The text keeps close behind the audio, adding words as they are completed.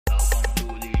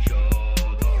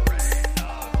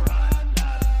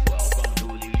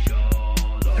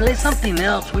Play something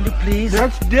else, will you please?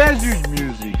 That's desert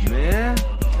music, man.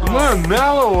 Come on,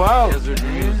 mellow out. Desert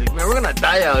music, man. We're gonna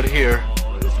die out here.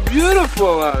 It's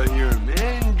beautiful out here,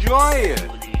 man. Enjoy it.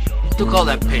 You took all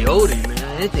that peyote, man.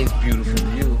 Anything's beautiful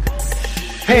to you.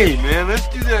 Hey, man, let's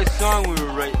do that song we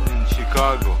were writing in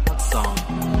Chicago. What song?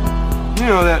 You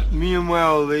know, that Me and My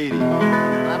Old Lady.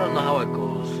 I don't know how it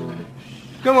goes.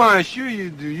 Come on, sure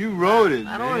you do. You wrote it,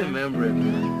 I don't man. remember it,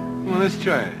 man. Well, let's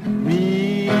try it.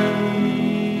 Me,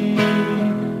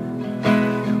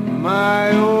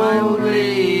 my old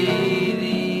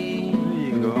lady. There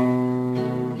you go.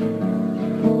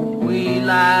 We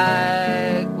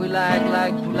like,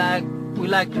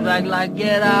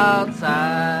 get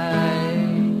outside.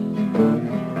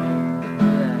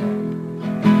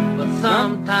 Yeah. But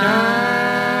sometimes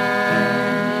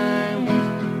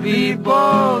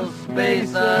people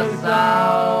space us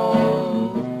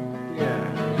out.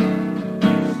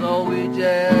 Yeah. So we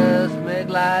just make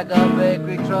like a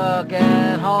bakery truck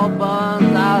and haul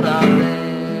buns out of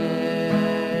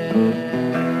there.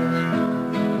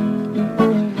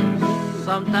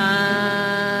 Sometimes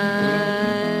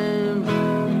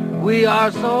we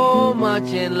are so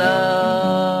much in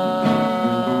love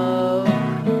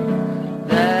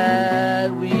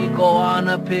that we go on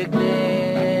a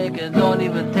picnic and don't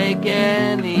even take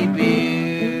any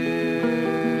beer.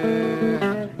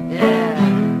 Yeah.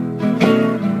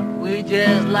 We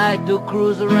just like to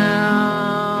cruise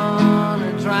around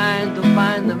and trying to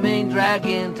find the main drag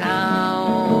in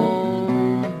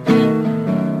town.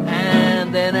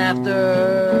 And then after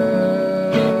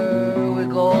we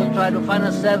go try to find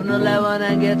a 7-Eleven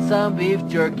and get some beef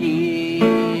jerky.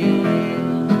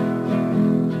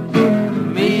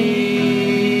 Me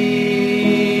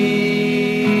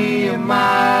and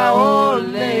my old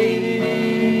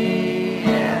lady,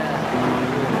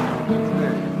 yeah.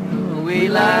 We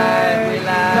like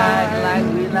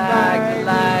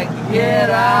to get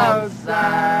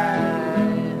outside.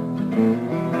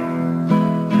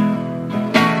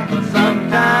 But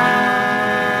sometimes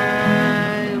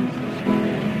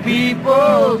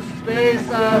people space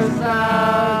us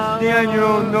out. Stay on your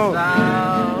own note.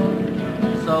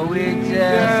 So we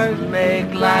just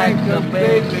make like a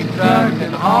bakery truck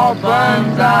and haul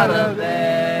buns out of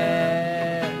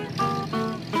there.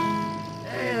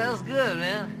 Hey, that's good,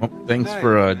 man. Well, thanks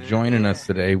for joining us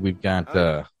today. We've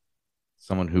got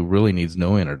someone who really needs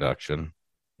no introduction.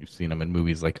 You've seen him in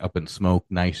movies like Up in Smoke,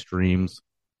 Nice Dreams.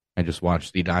 I just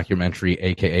watched the documentary,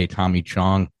 a.k.a. Tommy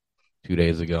Chong, 2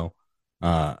 days ago.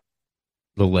 The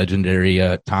legendary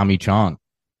Tommy Chong.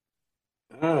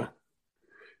 Here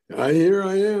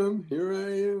I am.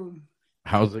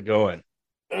 How's it going?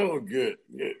 Oh, good.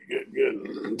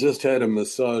 Just had a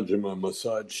massage in my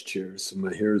massage chair, so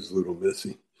my hair is a little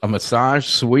messy. A massage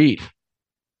suite.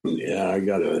 Yeah, I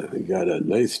got a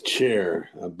nice chair,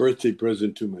 a birthday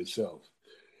present to myself.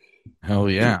 Hell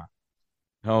yeah.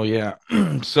 So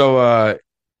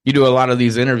you do a lot of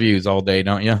these interviews all day,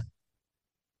 don't you?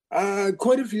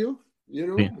 Quite a few,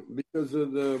 Yeah. because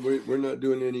of we're not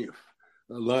doing any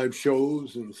live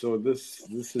shows, and so this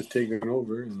is taking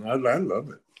over, and I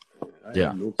love it. I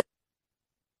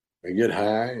get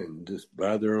high and just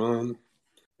blather on.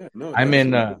 Yeah, no, I'm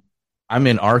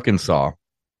in Arkansas,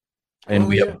 and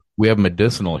we have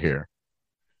medicinal here.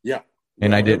 Yeah,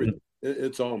 and I didn't.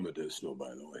 It's all medicinal,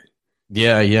 by the way.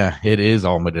 Yeah, it is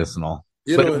all medicinal.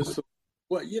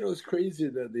 It's crazy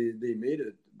that they made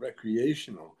it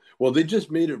recreational. Well, they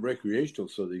just made it recreational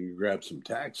so they can grab some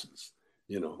taxes.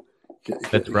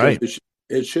 That's right.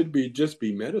 It should just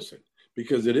be medicine,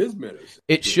 because it is medicine.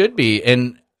 It should be,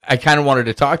 and I kind of wanted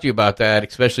to talk to you about that,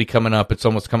 especially coming up. It's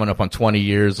almost coming up on 20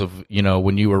 years of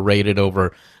when you were raided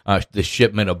over the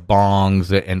shipment of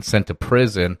bongs and sent to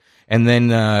prison, and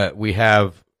then we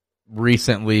have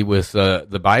recently with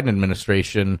the Biden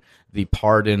administration the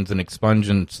pardons and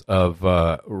expungements of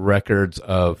records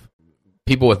of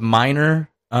people with minor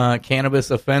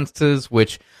cannabis offenses,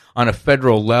 which on a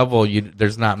federal level,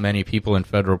 there's not many people in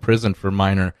federal prison for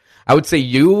minor. I would say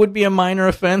you would be a minor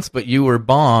offense, but you were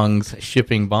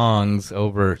shipping bongs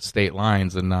over state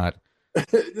lines and not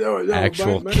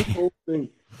actual.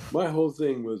 My whole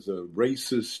thing was a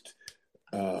racist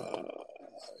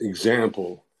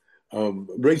example of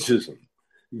racism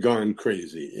gone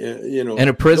crazy. And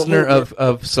a prisoner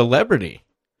of celebrity.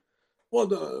 Well,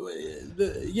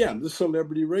 the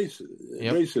celebrity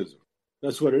racism.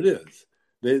 That's what it is.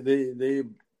 They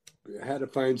had to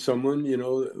find someone,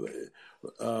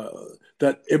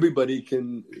 that everybody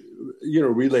can,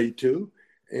 relate to,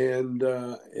 and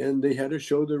they had to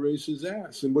show their racist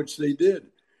ass, in which they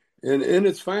did, and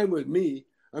it's fine with me.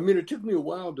 I mean, it took me a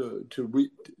while to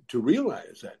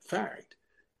realize that fact,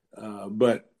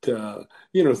 But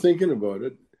thinking about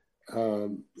it,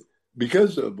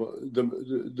 because of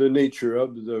the nature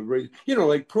of the race,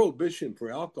 like prohibition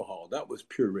for alcohol, that was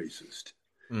pure racist.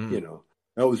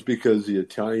 That was because the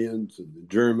Italians and the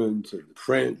Germans and the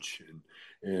French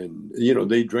and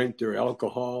they drank their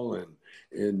alcohol and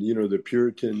the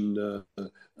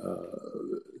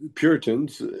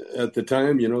Puritans at the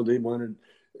time, they wanted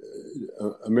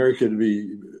America to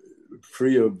be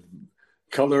free of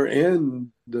color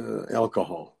and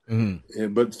alcohol.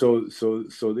 But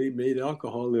so they made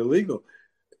alcohol illegal,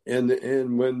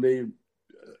 and when they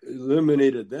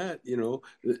eliminated that,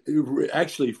 it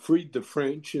actually freed the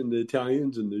French and the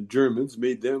Italians and the Germans,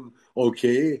 made them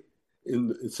okay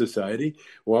in society,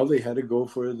 while they had to go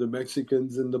for the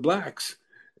Mexicans and the blacks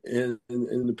and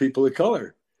the people of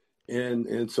color,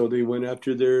 and so they went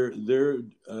after their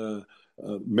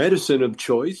medicine of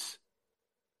choice,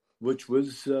 which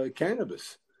was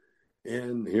cannabis,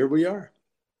 and here we are.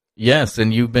 Yes,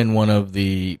 and you've been one of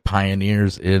the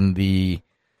pioneers in the,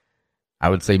 I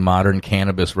would say, modern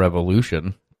cannabis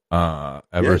revolution,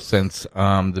 ever since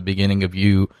the beginning of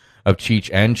Cheech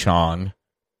and Chong.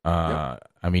 I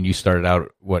mean, you started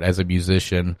out as a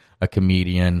musician, a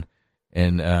comedian,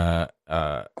 and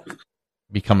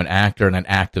become an actor and an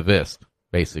activist,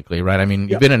 basically, right? I mean,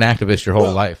 you've been an activist your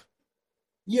whole life.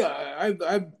 Yeah, I've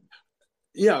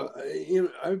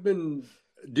been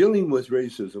dealing with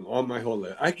racism all my whole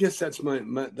life. I guess that's my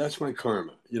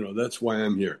karma. That's why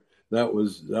I'm here. That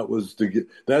was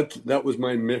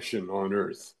my mission on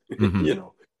Earth.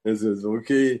 This is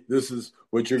okay. This is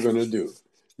what you're going to do.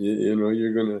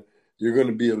 You're going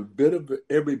to be a bit of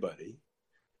everybody,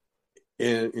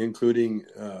 and including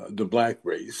the black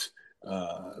race,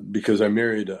 because I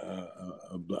married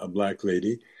a black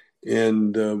lady,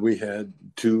 and we had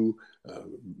two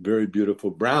very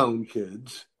beautiful brown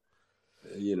kids.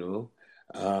 And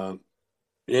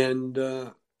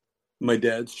my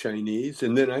dad's Chinese,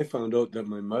 and then I found out that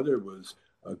my mother was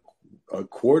a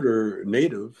quarter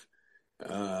native,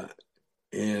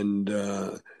 and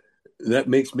that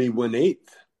makes me 1/8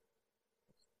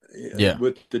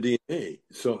 with the DNA.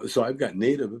 So I've got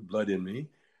native blood in me,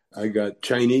 I got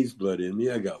Chinese blood in me,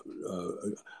 I got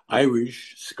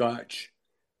Irish, Scotch,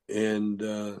 and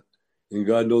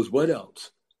God knows what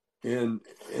else, and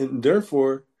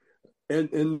therefore.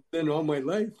 And then all my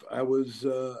life, I was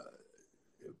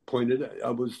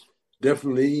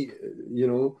definitely,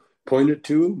 pointed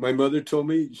to. My mother told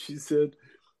me, she said,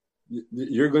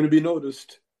 "You're going to be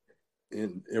noticed."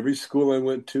 In every school I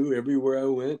went to, everywhere I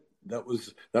went, that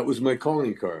was my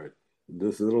calling card.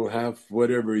 This little half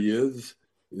whatever he is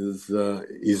he's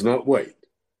not white.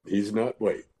 He's not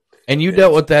white. And you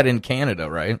dealt with that in Canada,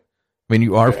 right? I mean,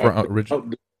 you are from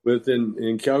originally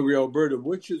in Calgary, Alberta,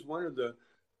 which is one of the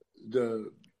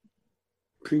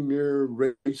premier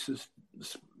racist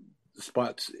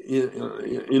spots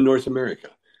in North America.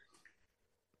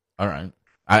 All right,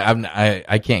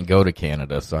 I can't go to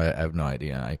Canada, so I have no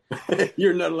idea.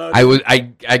 You're not allowed.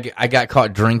 I got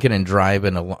caught drinking and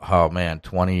driving.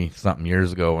 20-something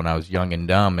years ago when I was young and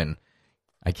dumb, and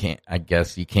I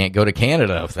guess you can't go to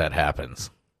Canada if that happens.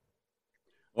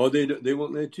 Oh, they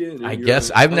won't let you in. I guess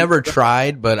I've never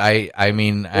tried, but I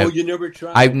mean, you never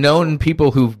tried. I've known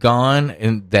people who've gone,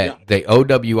 and that the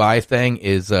OWI thing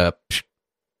is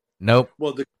nope.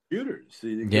 Well, the computers,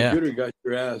 the computer got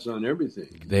your ass on everything.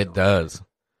 It does.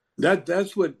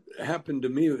 That's what happened to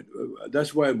me.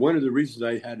 That's why one of the reasons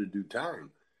I had to do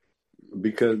time,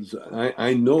 because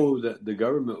I know that the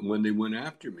government, when they went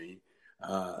after me,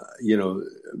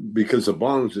 because the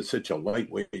bonds is such a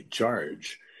lightweight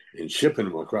charge. And shipping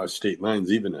them across state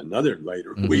lines, even another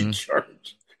lighter weight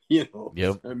charge. Yep.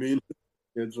 I mean,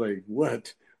 it's like,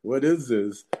 what is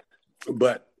this?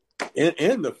 But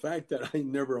and the fact that I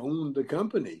never owned the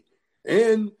company,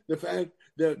 and the fact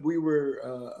that we were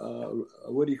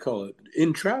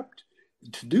entrapped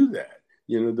to do that.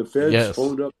 The feds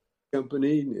phoned up the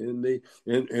company,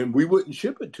 and we wouldn't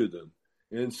ship it to them.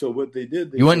 And so what they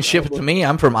did, you wouldn't ship it to me.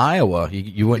 I'm from Iowa.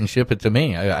 You wouldn't ship it to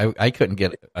me. I couldn't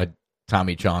get a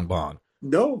Tommy Chong bong.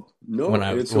 No. When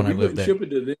I lived there, ship it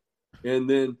to them, and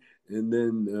then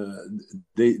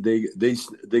they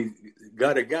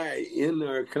got a guy in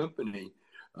our company,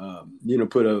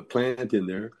 put a plant in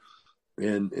there,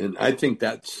 and I think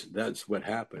that's what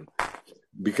happened,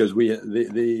 because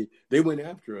they went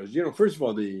after us. First of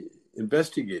all, they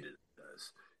investigated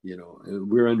us. And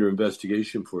we're under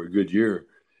investigation for a good year,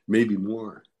 maybe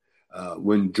more.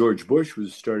 When George Bush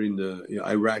was starting the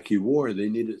Iraqi war, they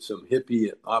needed some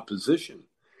hippie opposition.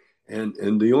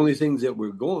 And the only things that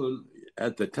were going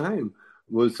at the time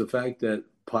was the fact that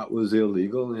pot was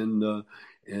illegal,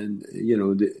 and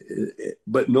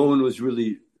but no one was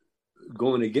really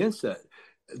going against that.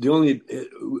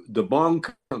 The bong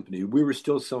company, we were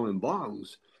still selling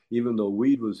bongs, even though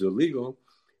weed was illegal,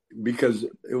 because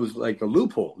it was like a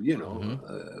loophole,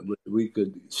 we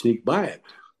could sneak by it.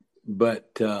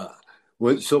 But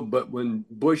when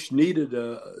Bush needed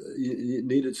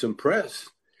some press,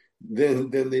 then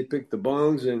they picked the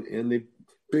bongs and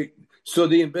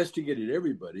they investigated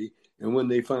everybody. And when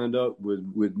they found out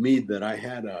with me that I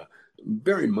had a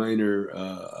very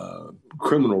minor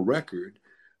criminal record,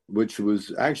 which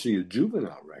was actually a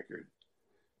juvenile record,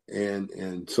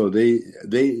 and so they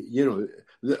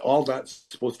all that's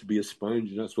supposed to be a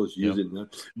sponge. You're not supposed to use it.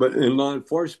 But in law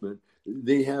enforcement,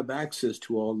 they have access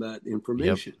to all that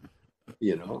information.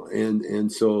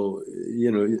 And so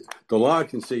the law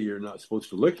can say you're not supposed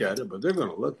to look at it, but they're going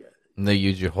to look at it. And they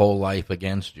use your whole life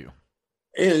against you.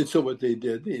 And so what they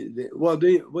did, they need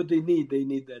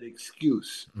that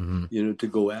excuse, to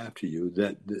go after you,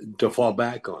 to fall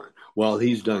back on. Well,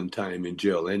 he's done time in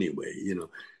jail anyway,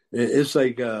 It's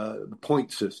like a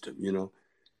point system,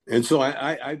 And so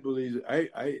I believe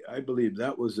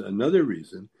that was another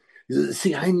reason.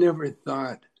 See, I never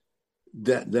thought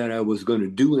that I was going to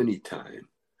do any time.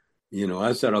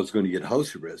 I thought I was going to get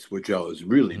house arrest, which I was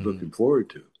really looking forward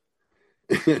to.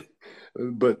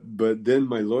 But then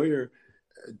my lawyer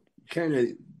kind of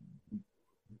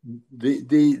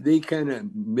they kind of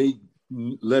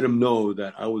let him know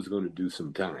that I was going to do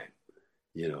some time.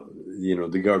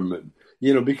 The government,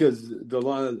 because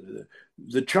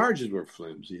the charges were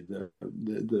flimsy,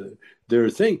 their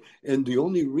thing, and the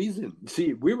only reason,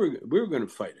 we were going to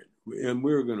fight it and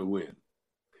we were going to win.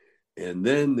 And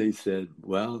then they said,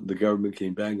 well, the government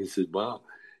came back and said, well,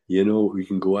 we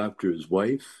can go after his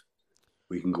wife,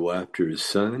 we can go after his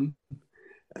son,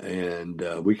 and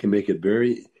we can make it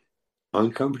very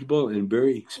uncomfortable and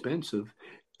very expensive.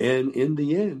 And in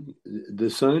the end, the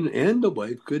son and the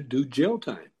wife could do jail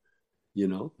time,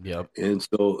 Yep. And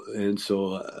so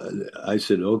I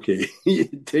said, okay,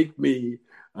 take me.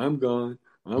 I'm gone.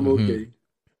 I'm okay.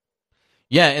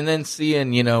 Yeah, and then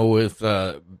seeing, with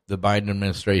the Biden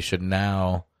administration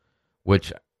now,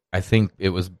 which I think it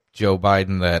was Joe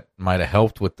Biden that might have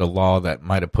helped with the law that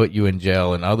might have put you in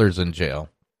jail and others in jail.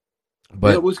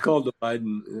 But it was called the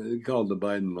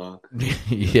Biden law.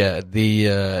 Yeah,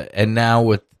 and now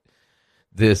with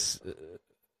this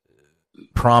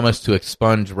promise to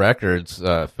expunge records,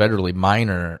 federally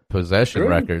minor possession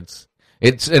records,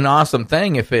 it's an awesome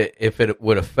thing if it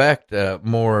would affect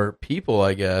more people,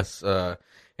 I guess. And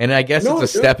I guess it's a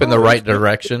step in the right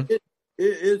direction.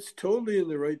 It's totally in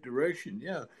the right direction.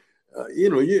 Yeah.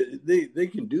 They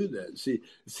can do that.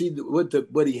 See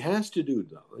what he has to do,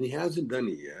 though, and he hasn't done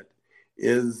it yet,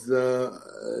 is a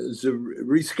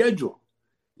reschedule.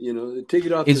 Take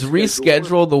it off. Is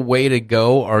reschedule the way to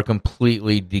go, or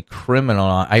completely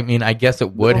decriminal? I mean, I guess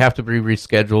it would have to be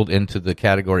rescheduled into the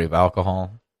category of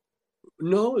alcohol.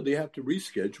 No, they have to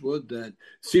reschedule that.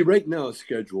 See, right now it's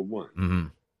Schedule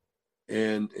 1,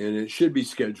 and it should be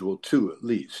Schedule 2 at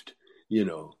least.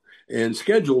 And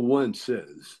Schedule 1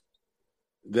 says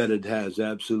that it has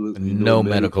absolutely no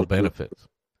medical benefits.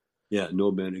 Yeah,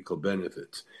 no medical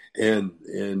benefits, and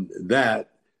that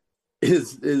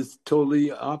is totally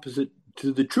opposite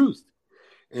to the truth.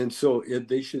 And so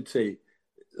they should say,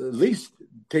 at least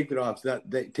take it off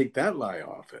take that lie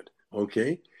off it,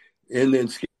 okay? And then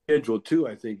Schedule 2,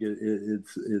 I think it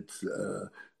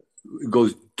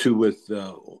goes to with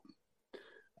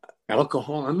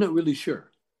alcohol. I'm not really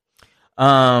sure.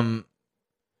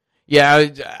 Yeah,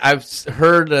 I've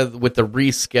heard with the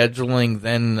rescheduling,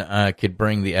 then could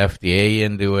bring the FDA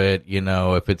into it,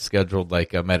 if it's scheduled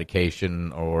like a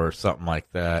medication or something like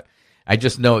that. I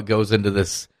just know it goes into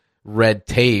this red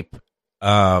tape.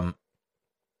 I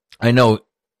know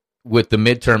with the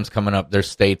midterms coming up, there's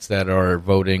states that are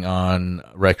voting on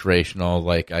recreational,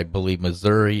 like I believe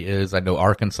Missouri is. I know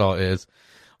Arkansas is.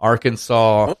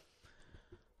 Arkansas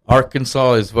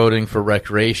is voting for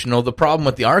recreational. The problem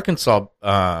with the Arkansas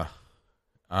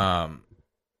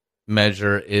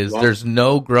measure is there's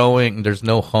no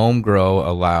home grow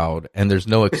allowed, and there's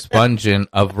no expungement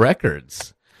of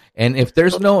records. And if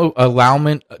there's no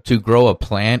allowment to grow a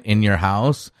plant in your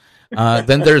house,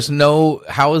 then there's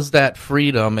how is that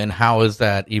freedom, and how is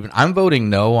that even? I'm voting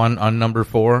no on number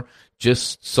 4,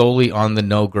 just solely on the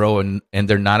no grow, and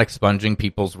they're not expunging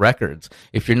people's records.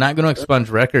 If you're not going to expunge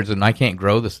records, and I can't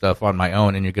grow the stuff on my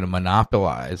own, and you're going to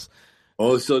monopolize.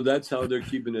 Oh, so that's how they're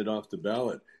keeping it off the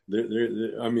ballot. They're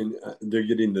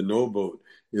getting the no vote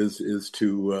is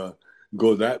to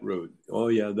go that route. Oh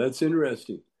yeah, that's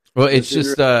interesting. Well, it's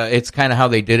just it's kind of how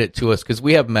they did it to us, because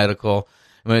we have medical,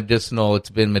 medicinal. It's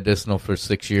been medicinal for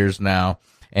 6 years now.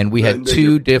 And we had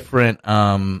two different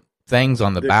things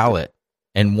on the ballot.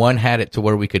 And one had it to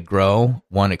where we could grow.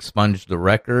 One expunged the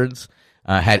records,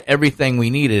 had everything we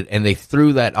needed. And they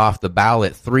threw that off the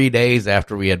ballot 3 days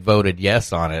after we had voted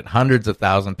yes on it. Hundreds of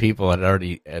thousand people had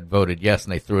already voted yes,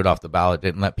 and they threw it off the ballot,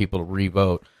 didn't let people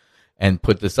re-vote, and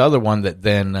put this other one that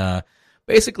then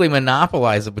basically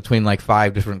monopolized it between like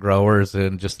 5 different growers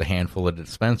and just a handful of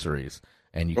dispensaries.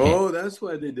 And you can't. That's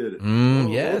why they did it.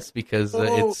 Yes, because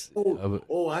it's.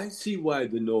 I see why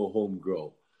the no home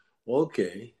grow.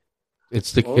 Okay.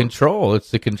 It's the control. It's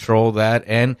to control that,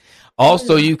 and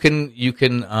also you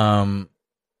can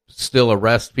still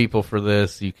arrest people for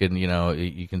this. You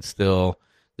can still.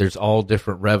 There's all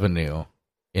different revenue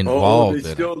involved.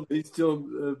 They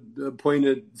still point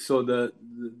it so that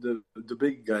the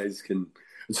big guys can,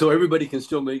 so everybody can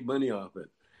still make money off it.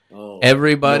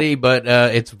 Everybody, but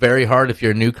it's very hard if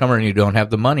you're a newcomer and you don't have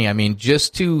the money. I mean,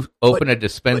 just to open a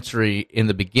dispensary in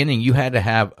the beginning, you had to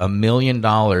have $1 million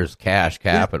cash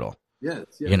capital. Yes,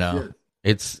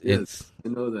 it's I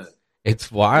know that.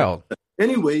 It's wild.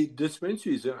 Anyway,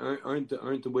 dispensaries aren't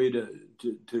the way to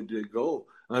go.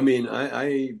 I mean,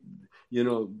 I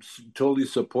totally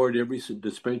support every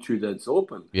dispensary that's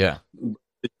open. Yeah.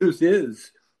 The truth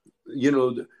is,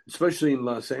 especially in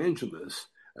Los Angeles,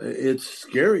 it's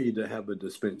scary to have a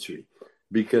dispensary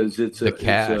because it's the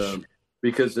cash.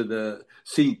 Because of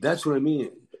that's what I mean.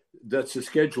 That's the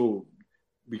schedule.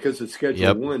 Because it's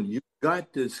Schedule 1, you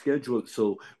got to schedule it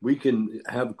so we can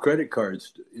have credit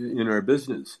cards in our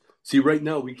business. See, right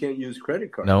now we can't use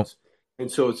credit cards. Nope.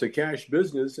 And so it's a cash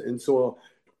business. And so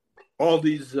all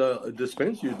these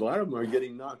dispensaries, a lot of them are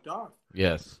getting knocked off.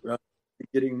 Yes.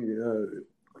 Getting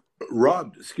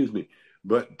robbed, excuse me.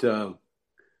 But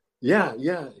yeah.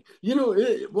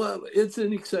 It's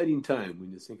an exciting time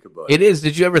when you think about it. It is.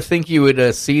 Did you ever think you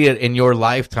would see it in your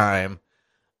lifetime?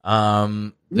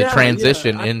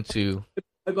 Transition into.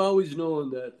 I've always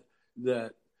known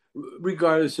that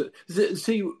regardless of,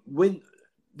 when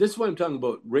this is why I'm talking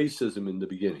about racism in the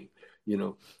beginning.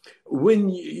 When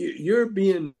you're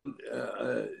being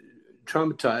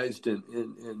traumatized and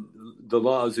the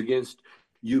laws against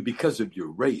you because of your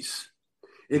race,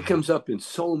 it comes up in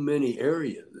so many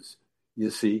areas.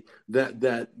 You see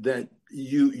that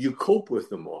you cope with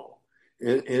them all,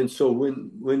 and so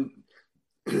when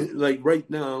like right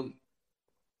now,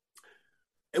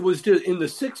 it was just in the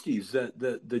 60s that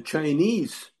the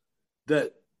Chinese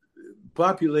that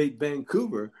populate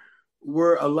Vancouver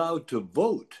were allowed to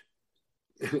vote,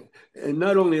 and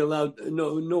not only allowed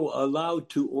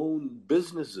to own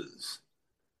businesses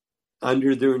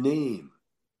under their name.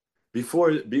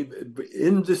 Before, in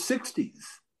the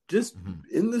 60s,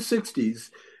 in the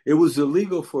 60s, it was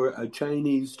illegal for a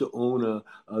Chinese to own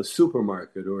a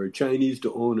supermarket or a Chinese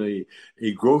to own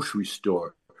a grocery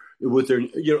store with their, what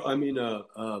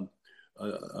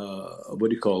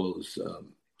do you call those?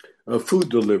 A food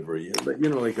delivery,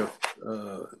 like a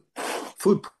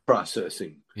food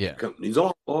processing companies,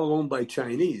 all owned by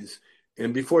Chinese.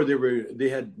 And before they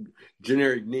had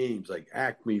generic names like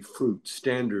Acme Fruit,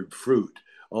 Standard Fruit,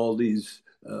 all these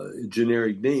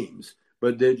generic names.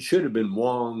 But it should have been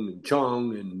Wong and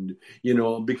Chong, and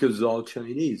because it's all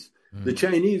Chinese. The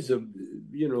Chinese have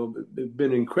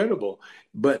been incredible,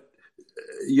 but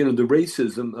the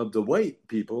racism of the white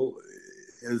people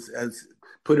has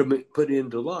put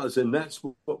into laws, and that's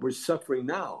what we're suffering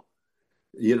now.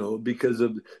 Because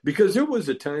there was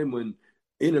a time when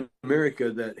in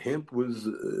America that hemp was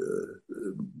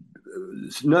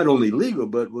not only legal,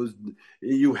 but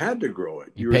you had to grow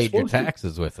it. You paid your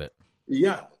taxes with it.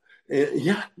 Yeah.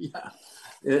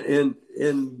 And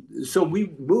so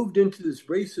we moved into this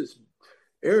racist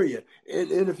area.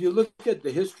 And if you look at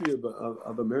the history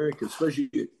of America,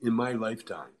 especially in my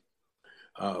lifetime,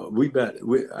 we've had,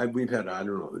 I don't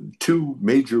know, 2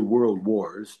 major world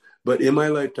wars. But in my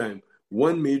lifetime,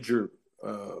 one major,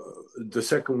 the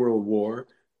Second World War.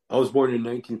 I was born in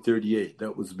 1938.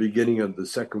 That was the beginning of the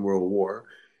Second World War.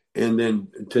 And then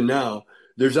to now,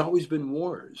 there's always been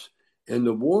wars. And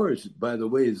the wars, by the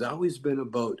way, has always been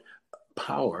about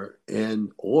power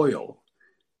and oil.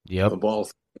 Yep. Of all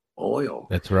oil.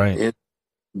 That's right. And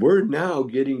we're now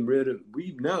getting rid of,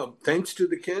 thanks to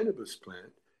the cannabis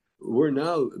plant, we're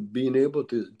now being able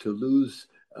to lose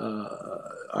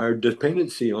our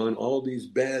dependency on all these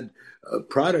bad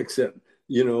products that,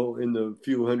 in the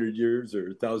few hundred years or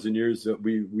 1,000 years that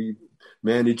we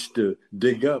managed to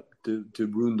dig up to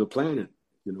ruin the planet,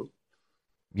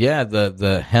 Yeah,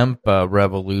 the hemp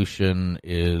revolution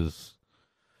is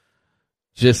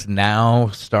just now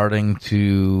starting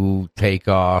to take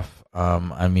off.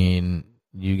 I mean,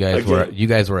 You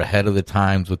guys were ahead of the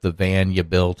times with the van you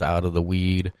built out of the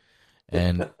weed,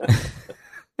 and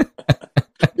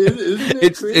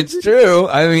it's true.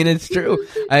 I mean, it's true.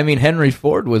 I mean, Henry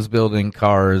Ford was building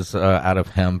cars out of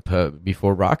hemp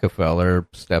before Rockefeller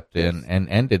stepped in and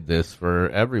ended this for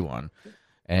everyone,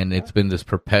 and it's been this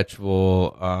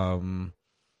perpetual,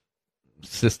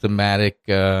 systematic.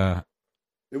 It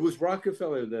was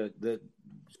Rockefeller that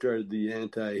started the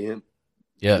anti-hemp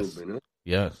movement. Huh?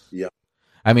 Yes. Yeah.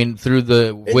 I mean, with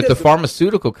the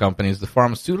pharmaceutical companies,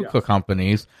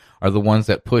 companies are the ones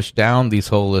that push down these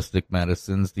holistic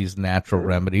medicines, these natural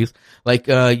remedies. Like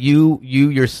you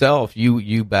yourself,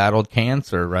 you battled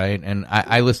cancer, right? And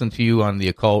I listened to you on the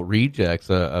Occult Rejects,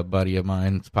 a buddy of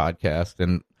mine's podcast,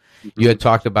 and you had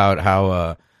talked about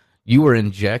how you were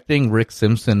injecting Rick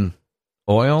Simpson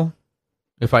oil,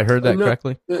 if I heard that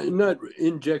correctly. Not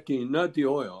injecting, not the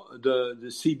oil, the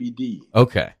CBD.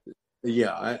 Okay.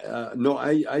 Yeah,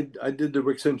 I did the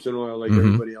Rick Simpson oil like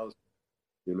everybody else.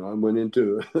 You know, I went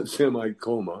into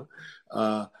semi-coma,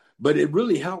 but it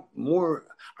really helped more.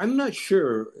 I'm not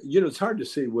sure. You know, it's hard to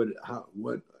say what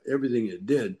everything it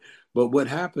did, but what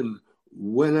happened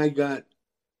when I got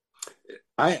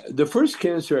the first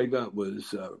cancer I got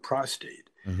was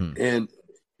prostate, and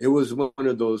it was one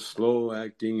of those slow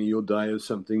acting, and you'll die of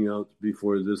something else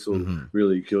before this will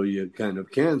really kill you kind of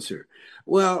cancer.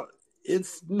 Well,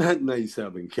 it's not nice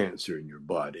having cancer in your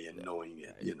body and knowing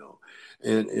it, you know.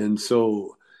 And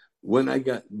so when I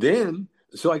got a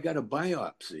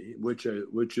biopsy, which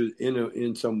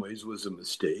in some ways was a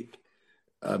mistake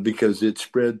because it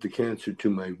spread the cancer to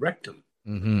my rectum.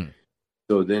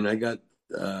 So then I got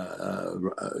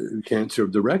cancer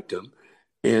of the rectum.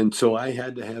 And so I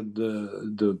had to have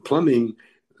the plumbing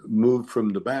moved from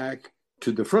the back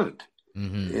to the front.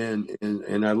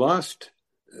 And I lost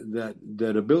that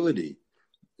ability,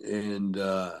 and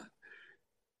the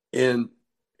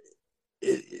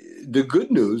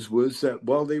good news was that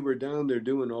while they were down there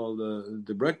doing all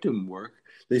the rectum work,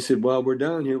 they said, "Well, we're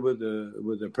down here with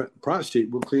the prostate.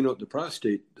 We'll clean out the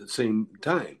prostate at the same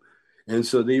time." And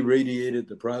so they radiated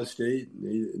the prostate.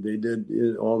 They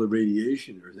did all the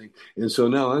radiation and everything, and so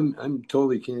now I'm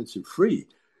totally cancer free.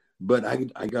 But I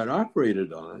got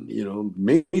operated on, you know,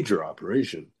 major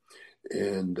operation,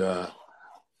 and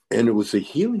it was a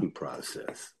healing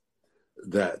process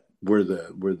where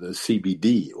the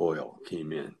CBD oil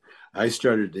came in. I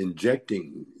started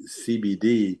injecting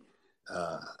CBD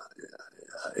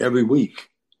every week.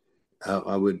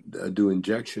 I would do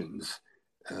injections.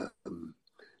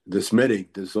 This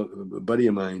buddy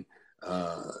of mine,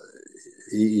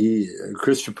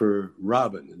 Christopher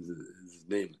Robin is his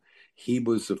name. He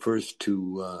was the first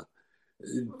to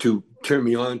turn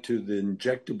me on to the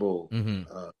injectable.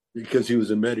 Because he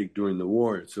was a medic during the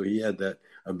war, so he had that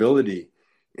ability.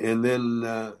 And then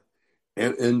I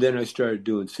started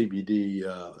doing CBD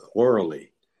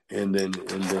orally, and then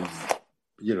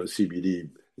you know, CBD.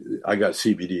 I got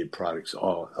CBD products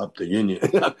all up the yin yang.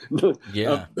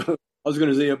 Yeah, I was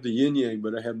going to say up the yin yang,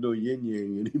 but I have no yin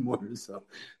yang anymore.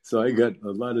 So I got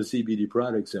a lot of CBD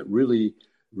products that really,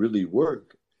 really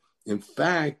work. In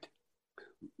fact,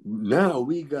 now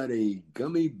we got a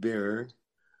gummy bear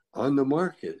on the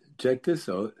market. Check this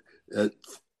out.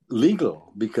 It's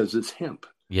legal because it's hemp.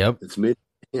 Yep. It's made of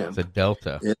hemp. It's a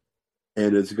Delta.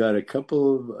 And it's got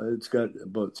it's got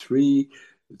about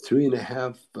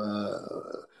 3.5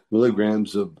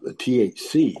 milligrams of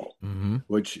THC,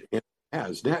 which it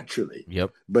has naturally.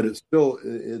 Yep. But it's still,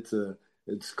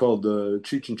 it's called the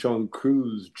Cheech and Chong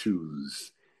Cruise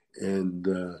Chews. And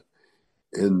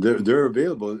they're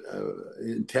available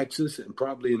in Texas and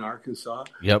probably in Arkansas.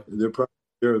 Yep.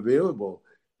 They're available.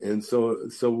 And so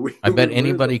I bet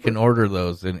anybody can order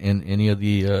those in any of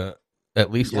the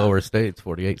at least lower states,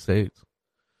 48 states.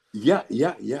 Yeah.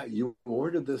 You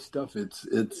order this stuff. It's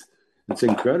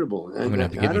incredible. And I'm gonna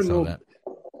have to give you some of that.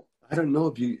 I don't know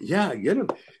if you get them,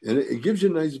 and it gives you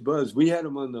a nice buzz. We had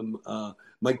them on the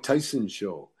Mike Tyson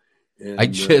show. And, I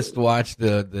just watched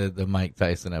the Mike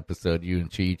Tyson episode. You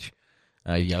and Cheech.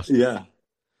 Yesterday.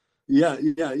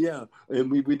 Yeah.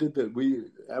 And we did that.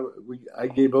 I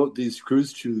gave out these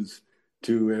cruise shoes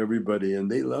to everybody,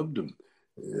 and they loved them.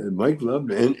 Mike loved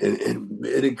them, and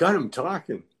it got him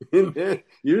talking.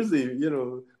 Usually, you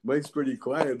know, Mike's pretty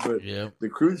quiet, but the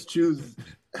cruise shoes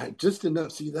had just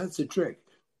enough. See, that's the trick.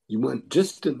 You want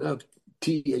just enough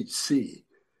THC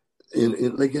in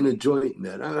a joint. In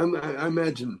that I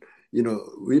imagine, you know,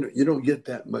 you don't get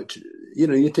that much. You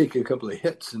know, you take a couple of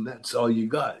hits, and that's all you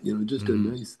got. You know, just a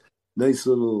nice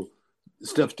little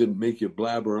stuff to make you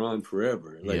blabber on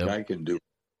forever, like I can do.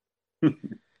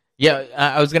 Yeah,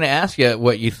 I was going to ask you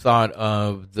what you thought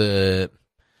of the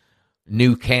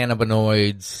new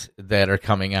cannabinoids that are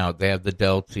coming out. They have the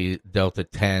Delta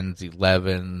 10s,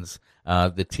 11s,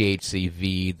 the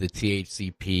THCV, the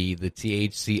THCP, the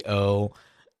THCO.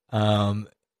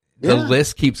 The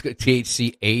list keeps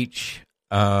THCH.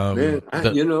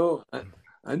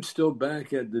 I'm still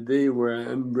back at the day where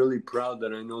I'm really proud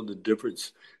that I know the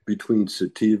difference between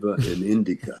sativa and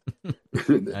indica.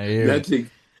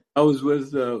 I was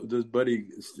with this buddy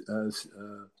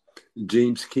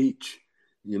James Keach,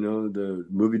 the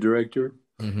movie director,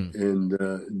 and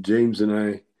James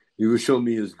and he was showing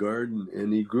me his garden,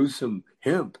 and he grew some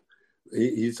hemp.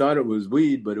 He thought it was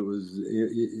weed, but it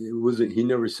wasn't. He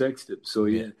never sexed it, so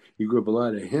he grew up a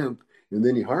lot of hemp, and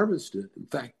then he harvested it. In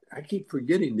fact, I keep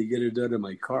forgetting to get it out of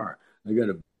my car. I got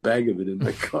a bag of it in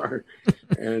my car,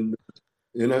 and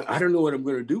I don't know what I'm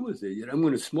going to do with it yet. I'm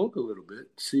going to smoke a little bit,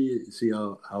 see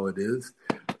how it is.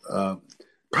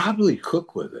 Probably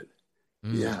cook with it.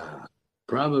 Yeah,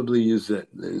 probably use that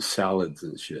in salads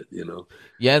and shit.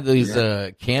 Yeah, these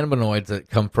cannabinoids that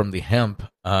come from the hemp,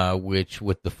 which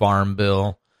with the Farm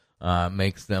Bill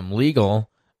makes them legal.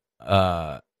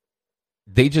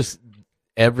 They just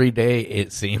every day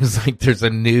it seems like there's a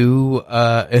new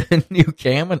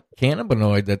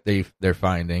cannabinoid that they're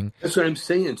finding. That's what I'm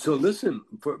saying. So listen,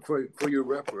 for your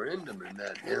referendum and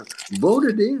that, vote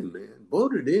it in, man.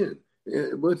 Vote it in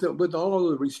with all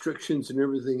the restrictions and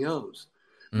everything else,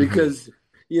 because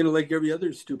like every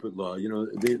other stupid law,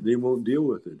 they won't deal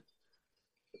with it.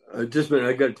 Just a minute,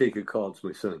 I got to take a call. It's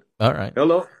my son. All right.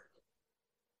 Hello.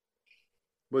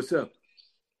 What's up?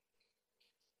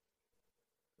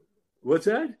 What's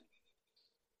that?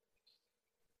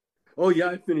 Oh, yeah,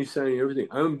 I finished signing everything.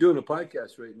 I'm doing a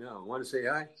podcast right now. Want to say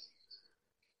hi?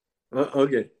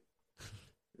 Okay.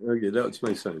 Okay, that's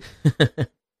my son.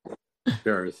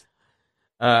 Gareth.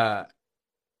 Yeah,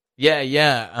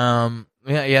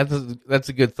 that's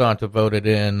a good thought to vote it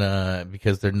in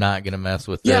because they're not going to mess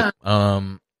with it.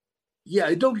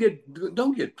 Yeah, don't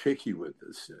get picky with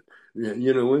this shit.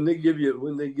 When they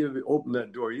open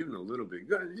that door even a little bit,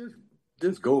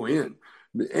 just go in.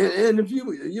 And if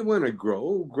you want to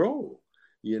grow.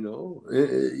 The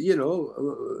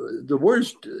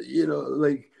worst,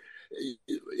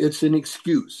 it's an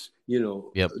excuse.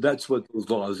 Yep. That's what those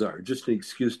laws are, just an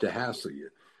excuse to hassle you.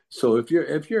 So if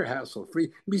you're hassle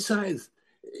free, besides,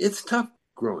 it's tough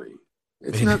growing.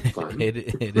 It's not fun.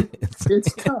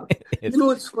 It's tough. You know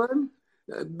what's fun?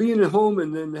 Being at home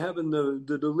and then having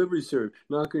the delivery serve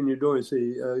knock on your door and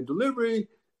say delivery,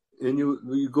 and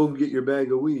you go and get your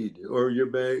bag of weed or your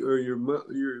bag or your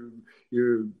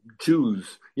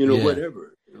shoes,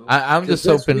 whatever. I'm just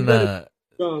hoping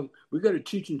we got a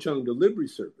Cheech and Chong delivery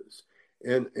service,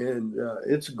 and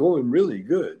it's going really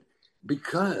good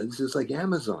because it's like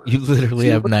Amazon. You literally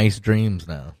have nice dreams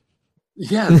now.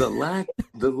 Yeah, the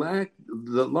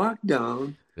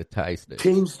lockdown, the tie stick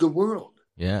changed the world.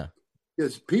 Yeah,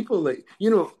 because people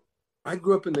I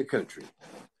grew up in the country,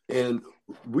 and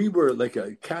we were like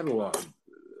a catalog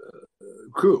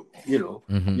crew.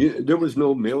 There was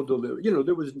no mail delivery.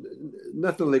 There was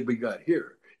nothing like we got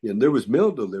here. There was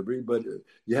mail delivery, but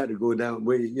you had to go down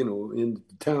way, in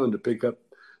town to pick up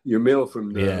your mail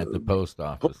from the post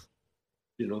office.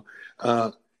 And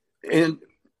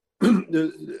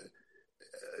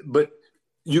but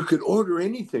you could order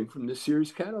anything from the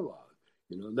Sears catalog.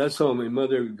 That's how my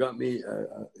mother got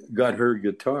her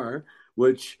guitar,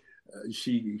 which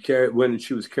she carried when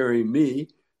she was carrying me.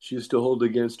 She used to hold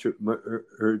against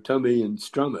her tummy and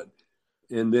strum it,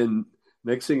 and then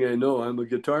next thing I know, I'm a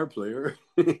guitar player,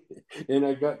 and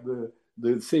I got the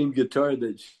same guitar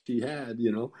that she had.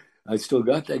 I still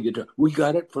got that guitar. We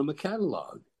got it from a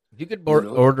catalog. You could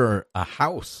order a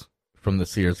house from the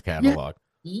Sears catalog.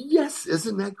 Yes,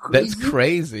 isn't that crazy? That's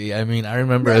crazy. I mean, I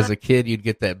remember as a kid, you'd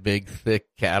get that big, thick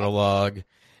catalog,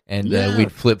 and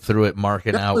we'd flip through it,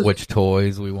 marking out which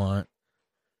toys we want.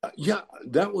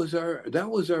 That was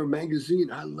our magazine.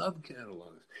 I love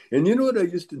catalogs. And you know what I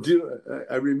used to do?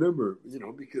 I remember,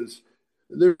 because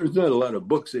there's not a lot of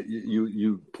books that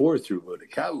you pour through, but a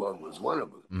catalog was one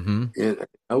of them. Mm-hmm. And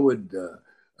I would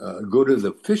go to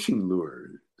the fishing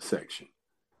lure section.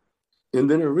 And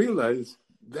then I realized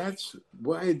that's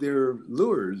why they're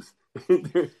lures.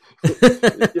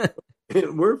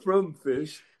 We're from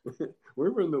fish.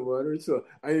 We're from the water. So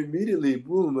I immediately,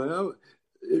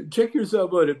 check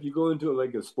yourself out. If you go into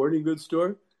like a sporting goods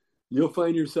store, you'll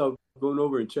find yourself going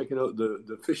over and checking out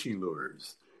the fishing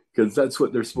lures, because that's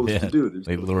what they're supposed to do.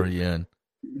 They lure you in.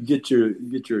 Get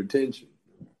your attention.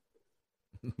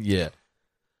 Yeah.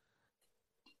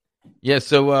 Yeah.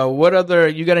 So what other,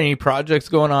 you got any projects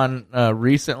going on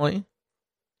recently?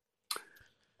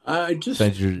 I just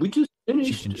we just Cheech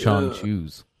finished. and Chong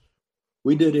choose.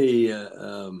 We did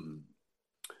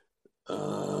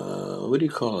what do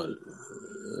you call it?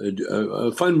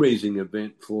 A fundraising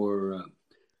event for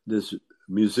this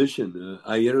musician,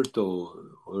 Ayerto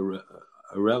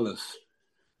Arelis.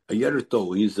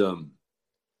 Ayerto, he's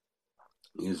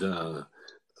a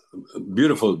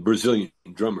beautiful Brazilian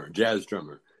drummer, jazz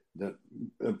drummer, a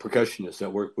percussionist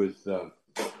that worked with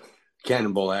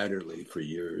Cannonball Adderley for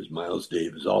years, Miles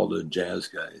Davis, all the jazz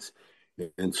guys.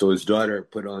 And so his daughter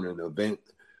put on an event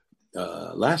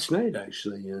last night,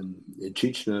 actually, and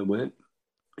Cheech and I went,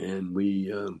 and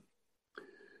we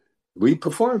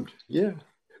performed. Yeah,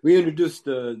 we introduced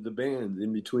the band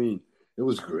in between. It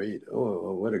was great.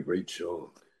 Oh, what a great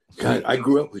show! God, I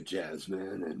grew up with jazz,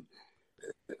 man, and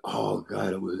oh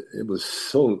God, it was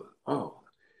so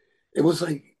it was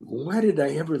like, why did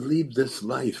I ever leave this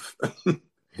life?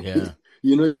 Yeah,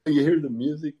 you hear the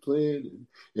music playing,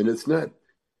 and it's not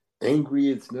angry,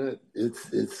 it's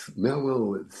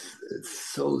mellow, it's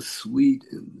so sweet,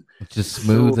 and it's just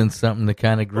smooth and something to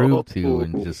kind of groove to,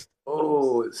 and just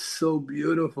it's so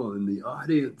beautiful, and the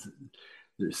audience,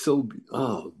 they're so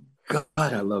God,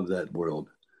 I love that world.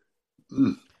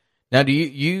 Now, do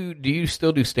you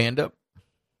still do stand up?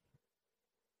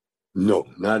 No,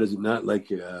 not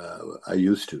like I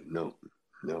used to. No,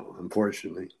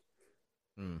 unfortunately.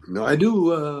 No, I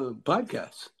do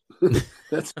podcasts.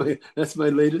 that's my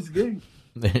latest gig.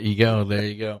 There you go.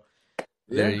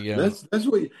 That's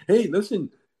what. Hey, listen,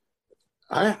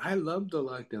 I love the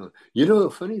lockdown. The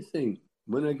funny thing,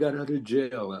 when I got out of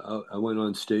jail, I went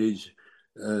on stage,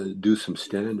 do some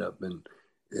stand up, and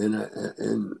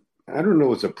I don't know, it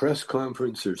was a press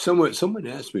conference or someone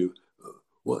asked me,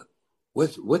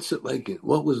 what's it like?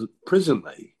 What was prison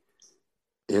like?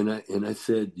 And I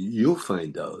said, you'll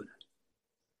find out.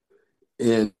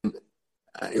 And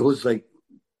it was like,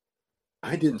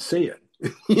 I didn't say it.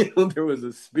 There was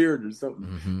a spirit or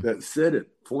something that said it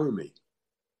for me.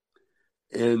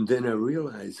 And then I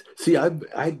realized, see,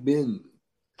 I've been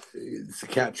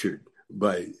captured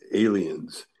by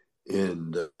aliens,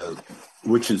 and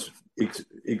which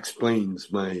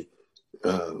explains my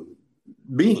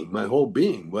being, my whole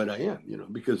being, what I am.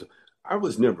 Because I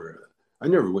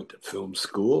never went to film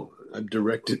school. I've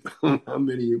directed how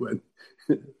many went.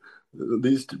 At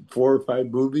least 4 or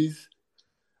 5 movies.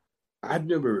 I've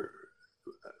never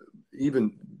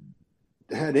even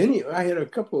had any. I had a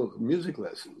couple of music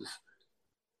lessons,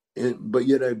 but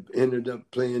yet I ended up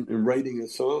playing and writing a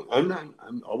song. I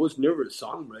was never a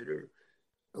songwriter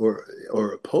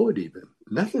or a poet, even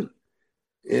nothing.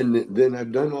 And then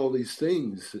I've done all these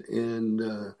things, and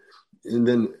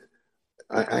then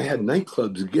I had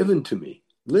nightclubs given to me,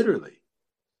 literally.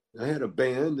 I had a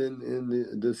band,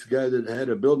 and this guy that had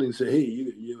a building said, "Hey,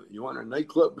 you want a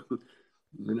nightclub?"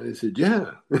 And I said,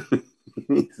 "Yeah."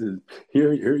 He said,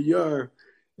 "Here you are."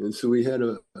 And so we had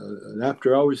an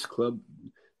after hours club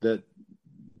that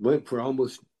went for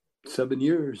almost 7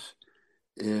 years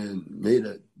and made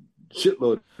a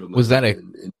shitload of money. Was that a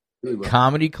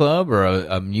comedy club or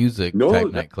a music type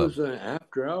nightclub? No, that was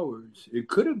after hours. It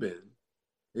could have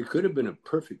been a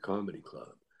perfect comedy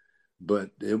club.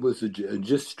 But it was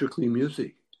just strictly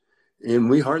music, and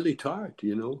we hardly talked.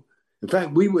 In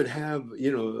fact, we would have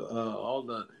all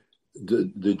the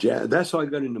jazz. That's how I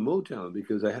got into Motown,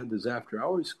 because I had this after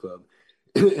hours club,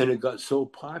 and it got so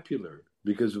popular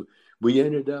because we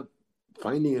ended up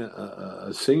finding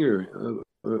a singer,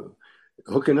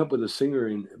 hooking up with a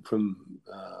singer from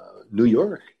New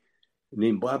York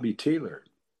named Bobby Taylor.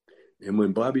 And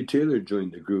when Bobby Taylor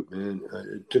joined the group, man,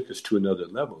 it took us to another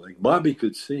level. Like, Bobby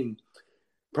could sing.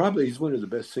 Probably he's one of the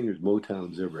best singers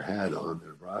Motown's ever had on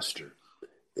their roster.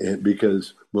 And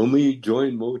because when we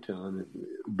joined Motown,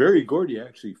 Berry Gordy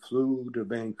actually flew to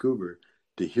Vancouver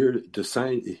to hear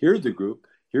the group,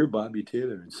 hear Bobby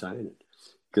Taylor, and sign it.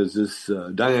 Because this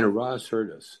Diana Ross heard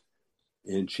us,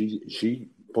 and she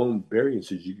phoned Berry and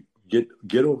said, "You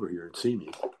get over here and see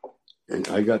me. And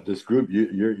I got this group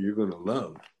you're going to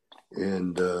love."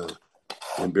 And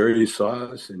Berry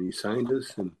saw us, and he signed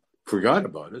us and forgot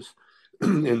about us.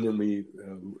 And then we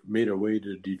made our way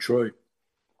to Detroit.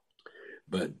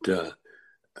 But,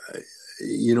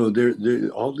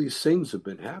 all these things have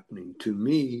been happening to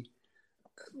me,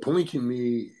 pointing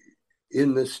me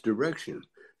in this direction.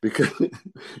 Because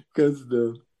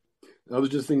I was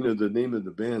just thinking of the name of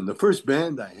the band. The first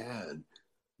band I had,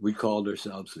 we called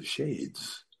ourselves the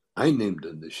Shades. I named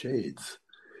them the Shades.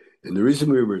 And the reason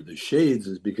we were the Shades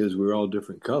is because we were all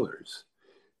different colors.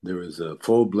 There was a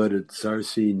full-blooded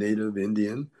Sarsi Native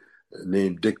Indian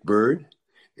named Dick Bird,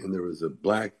 and there was a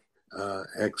black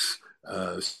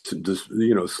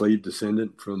slave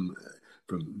descendant from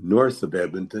north of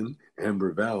Edmonton,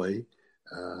 Amber Valley,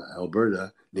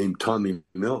 Alberta, named Tommy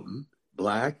Milton,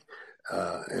 black,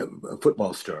 a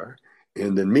football star,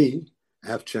 and then me,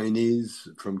 half Chinese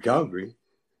from Calgary,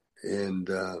 and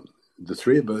the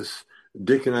three of us,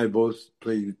 Dick and I both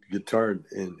played guitar,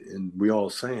 and we all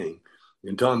sang.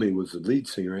 And Tommy was the lead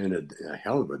singer and a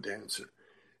hell of a dancer,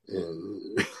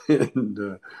 and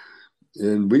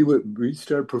we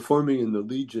started performing in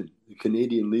the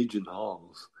Canadian Legion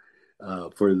halls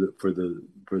for the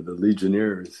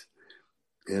Legionnaires,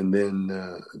 and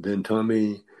then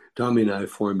Tommy and I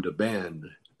formed a band,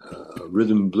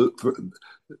 rhythm and blues,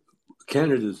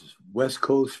 Canada's West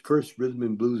Coast first rhythm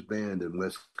and blues band in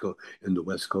the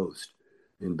West Coast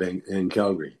in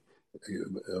Calgary,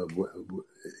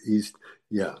 East,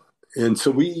 yeah. And so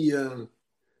we. And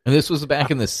this was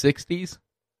back in the 60s?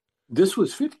 This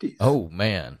was 50s. Oh,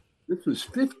 man. This was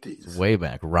 50s. It's way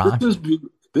back. Rock.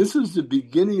 This is the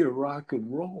beginning of rock and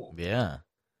roll. Yeah.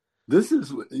 This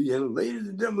is, ladies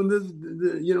and gentlemen, this is,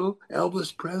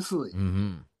 Elvis Presley.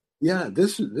 Mm-hmm. Yeah,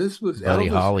 this was Buddy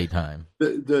Elvis, Holly time.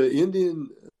 The Indian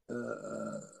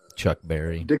Chuck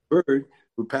Berry. Dick Bird,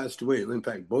 who passed away. In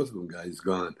fact, both of them guys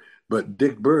gone. But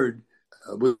Dick Bird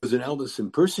was an Elvis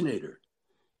impersonator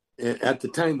at the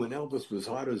time when Elvis was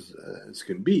hot as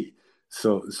can be.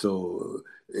 So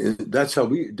that's how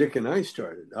Dick and I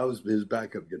started. I was his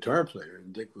backup guitar player,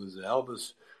 and Dick was an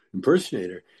Elvis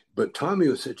impersonator. But Tommy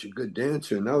was such a good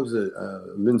dancer, and I was a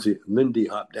Lindy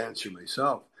Hop dancer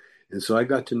myself. And so I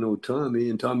got to know Tommy,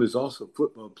 and Tommy was also a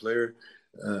football player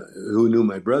who knew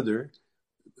my brother,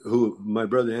 who my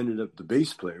brother ended up the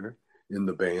bass player in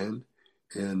the band.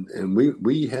 And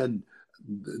we had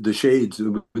the Shades,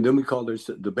 and then we called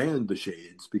the band the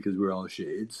Shades because we're all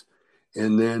Shades.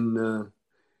 And then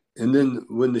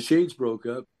when the Shades broke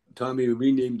up, Tommy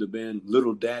renamed the band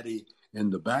Little Daddy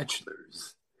and the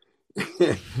Bachelors.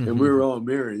 And we were all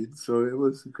married, so it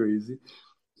was crazy.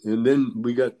 And then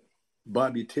we got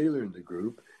Bobby Taylor in the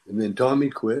group, and then Tommy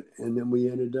quit, and then we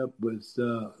ended up with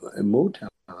Motown.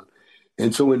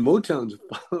 And so when Motown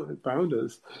found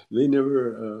us, we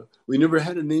never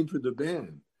had a name for the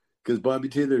band because Bobby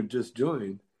Taylor just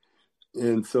joined.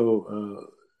 And so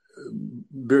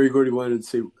Berry Gordy wanted to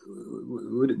say,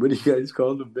 what do you guys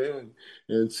call the band?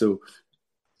 And so,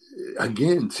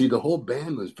 again, the whole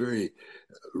band was very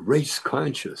race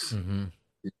conscious. Mm-hmm.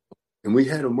 And we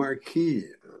had a marquee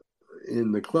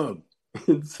in the club.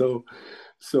 And so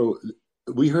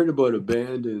we heard about a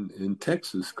band in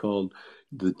Texas called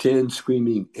the 10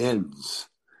 Screaming Ends.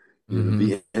 Mm-hmm.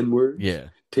 The N-word? Yeah.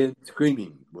 10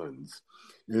 screaming ones.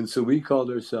 And so we called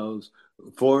ourselves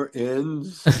 4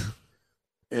 Ends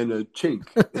and a chink.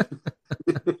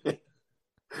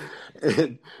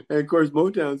 and of course,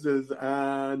 Motown says,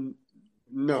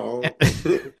 no,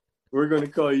 we're going to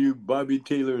call you Bobby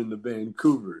Taylor and the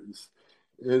Vancouvers.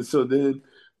 And so then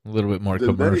a little bit more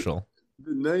commercial.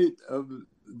 The night of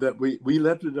that, we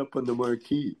left it up on the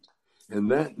marquee. And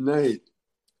that night,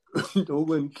 no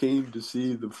one came to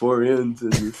see the 4 Ends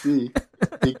and the C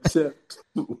except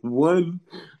one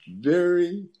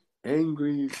very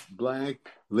angry black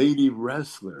lady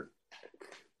wrestler.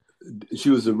 She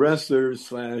was a wrestler /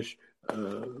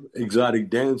 exotic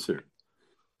dancer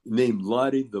named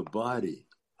Lottie the Body.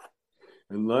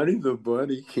 And Lottie the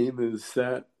Body came and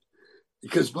sat,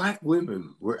 because black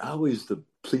women were always the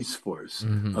police force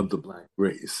mm-hmm. of the black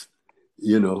race.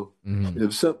 Mm-hmm.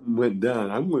 If something went down,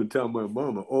 I'm going to tell my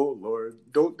mama, oh, Lord,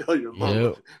 don't tell your mama.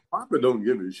 Yep. Papa don't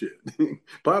give a shit.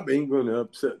 Papa ain't going to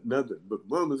upset nothing, but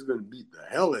Mama's going to beat the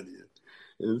hell out of you.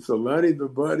 And so Lottie the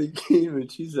Body came,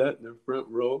 and she sat in the front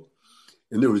row,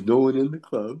 and there was no one in the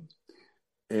club.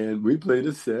 And we played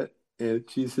a set, and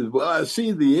she said, well, I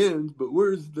see the ends, but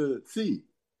where's the C?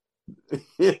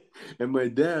 And my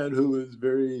dad, who was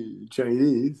very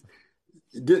Chinese,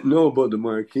 didn't know about the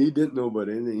marquee, didn't know about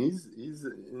anything. He's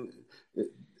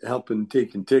helping,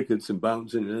 taking tickets and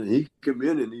bouncing. And he came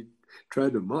in and he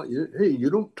tried to, hey, you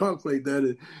don't talk like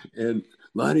that. And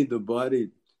Lottie the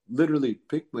Body literally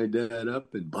picked my dad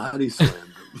up and body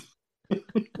slammed him.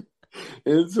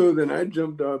 And so then I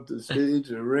jumped off the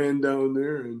stage and ran down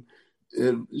there,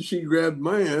 and she grabbed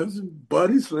my ass and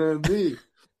body slammed me.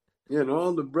 And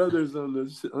all the brothers on the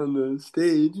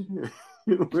stage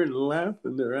were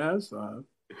laughing their ass off.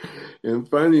 And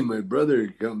finally, my brother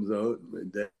comes out, my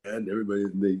dad, everybody,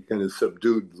 they kind of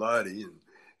subdued Lottie.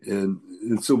 And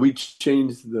so we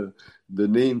changed the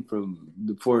name from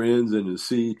the 4 Ends and a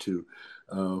C to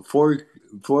four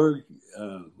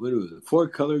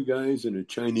color guys and a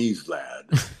Chinese lad.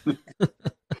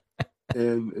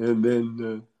 and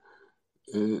then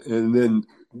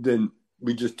then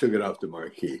we just took it off the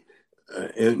marquee.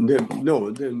 And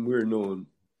then we're known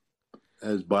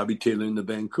as Bobby Taylor and the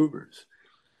Vancouvers.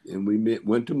 And we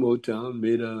went to Motown,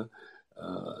 made a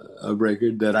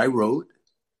record that I wrote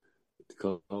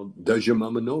called Does Your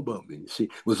Mama Know About Me? See,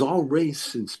 it was all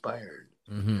race inspired.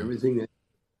 Mm-hmm. Everything.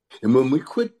 And when we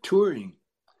quit touring,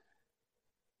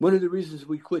 one of the reasons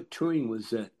we quit touring was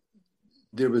that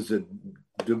there was a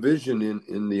division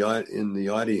in the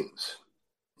audience,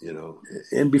 you know.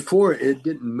 And before it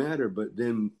didn't matter, but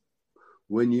then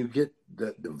when you get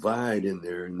that divide in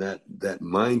there and that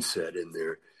mindset in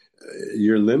there,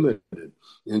 you're limited.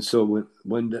 And so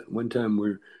one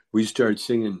time we started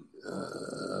singing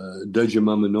Does Your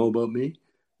Mama Know About Me?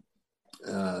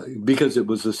 Because it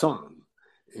was a song.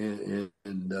 And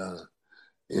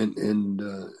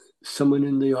someone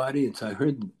in the audience, I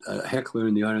heard a heckler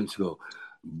in the audience go,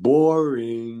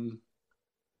 boring.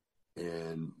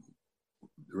 And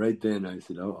right then I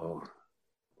said, uh-oh.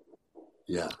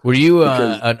 Yeah. Were you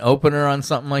an opener on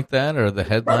something like that, or the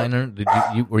headliner?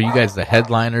 Were you guys the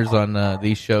headliners on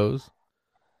these shows?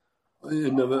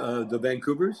 In the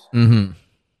Vancouvers? Mm-hmm.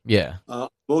 Yeah.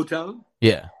 Motown?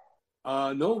 Yeah.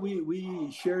 No,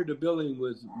 we shared a billing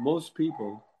with most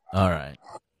people. All right.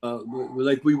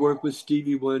 We work with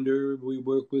Stevie Wonder, we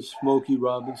work with Smokey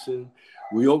Robinson,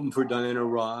 we opened for Diana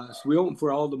Ross, we opened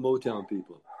for all the Motown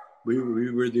people. We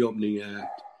were the opening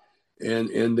act.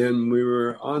 And then we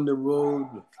were on the road.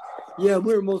 Yeah,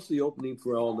 we were mostly opening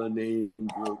for all the name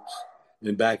groups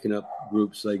and backing up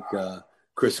groups like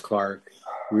Chris Clark.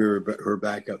 We were her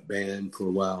backup band for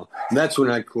a while. And that's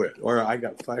when I quit. Or I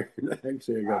got fired.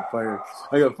 Actually, I got fired.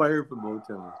 I got fired from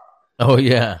Motown. Oh,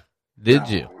 yeah. Did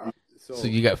you? So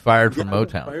you got fired from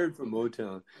Motown. I got fired from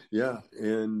Motown. Yeah.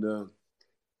 And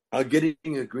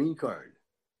getting a green card.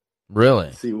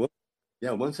 Really? See, what?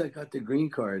 Yeah, once I got the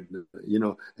green card, you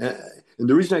know, and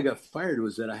the reason I got fired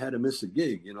was that I had to miss a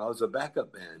gig. You know, I was a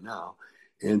backup band now.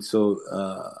 And so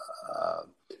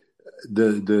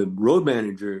the road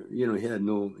manager, you know, he had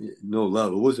no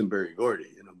love. It wasn't Berry Gordy.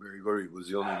 You know, Berry Gordy was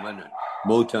the only one at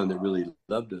Motown that really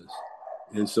loved us.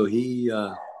 And so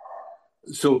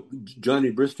so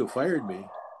Johnny Bristow fired me,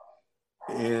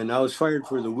 and I was fired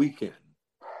for the weekend.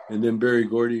 And then Berry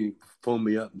Gordy phoned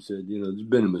me up and said, you know, there's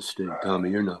been a mistake,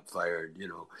 Tommy. You're not fired, you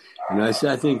know. And I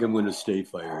said, I think I'm going to stay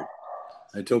fired.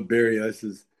 I told Berry, I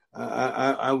says,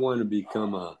 I want to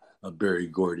become a Berry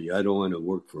Gordy. I don't want to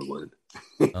work for one.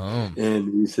 Oh.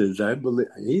 And he says, I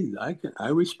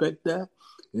respect that.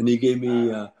 And he gave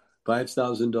me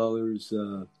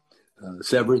 $5,000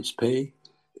 severance pay.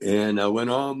 And I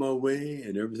went on my way,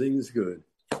 and everything is good.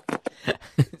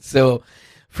 So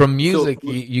from music,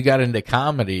 you got into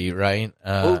comedy, right?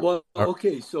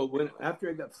 Okay. So after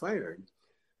I got fired,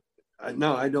 I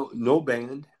don't no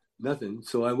band, nothing.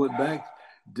 So I went back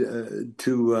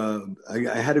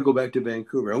I had to go back to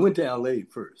Vancouver. I went to LA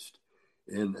first,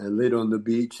 and I laid on the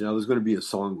beach, and I was going to be a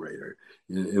songwriter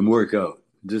and work out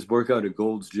at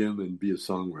Gold's Gym and be a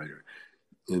songwriter,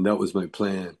 and that was my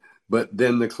plan. But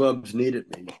then the clubs needed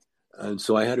me, and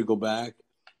so I had to go back.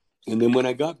 And then when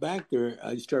I got back there,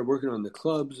 I started working on the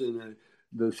clubs, and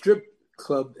the strip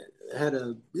club had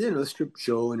a strip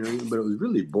show and everything, but it was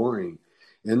really boring.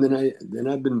 And then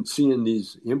I've been seeing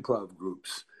these improv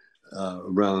groups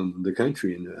around the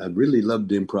country, and I really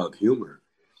loved improv humor.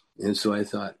 And so I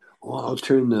thought, I'll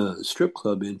turn the strip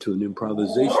club into an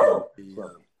improvisational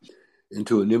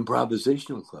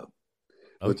club.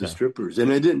 Okay. With the strippers.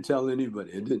 And I didn't tell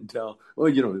anybody. I didn't tell,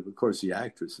 of course, the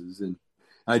actresses. And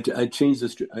I changed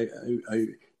I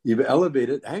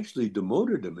elevated, actually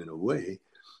demoted them in a way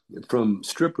from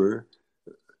stripper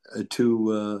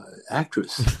to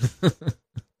actress.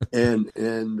 and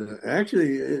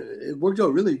actually it worked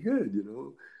out really good,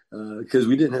 because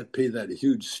we didn't have to pay that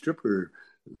huge stripper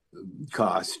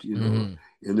cost, and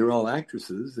they're all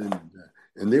actresses,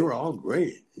 and they were all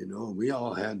great. We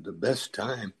all had the best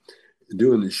time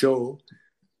doing the show.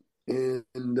 And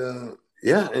and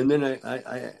then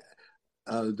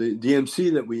the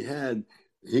MC that we had,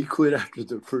 he quit after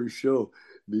the first show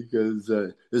because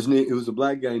it was a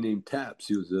black guy named Taps.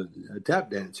 He was a tap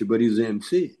dancer, but he was an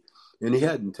MC, and he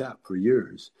hadn't tapped for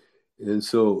years. And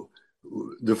so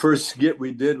the first skit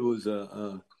we did was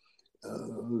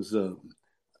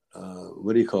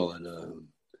what do you call it?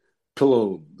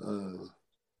 Pillow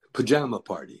pajama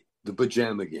party, the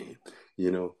pajama game,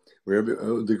 where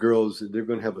the girls, they're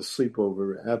going to have a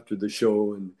sleepover after the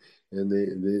show, and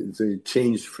they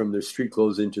changed from their street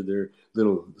clothes into their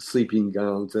little sleeping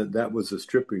gowns. That was the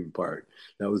stripping part.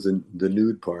 That was the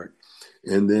nude part.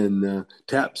 And then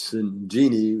Taps and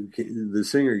Jeannie, the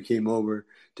singer, came over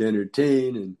to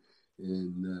entertain,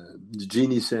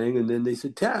 Jeannie sang, and then they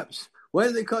said, Taps. Why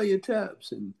do they call you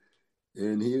Taps? And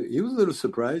he was a little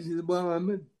surprised. He said, well, I'm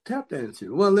a tap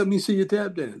dancer. Well, let me see you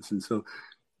tap dance. And so,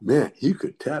 man, he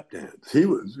could tap dance. He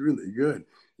was really good.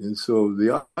 And so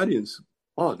the audience,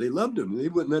 they loved him. They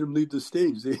wouldn't let him leave the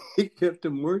stage. They kept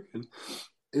him working.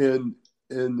 And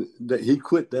that he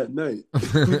quit that night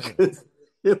because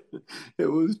it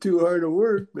was too hard to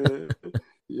work, man.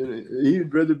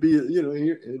 He'd rather be,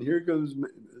 here comes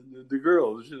the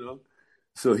girls,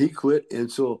 So he quit.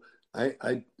 And so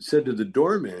I said to the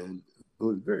doorman, who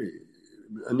was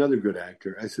another good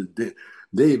actor, I said,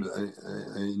 Dave,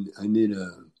 I need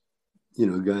a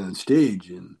guy on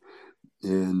stage.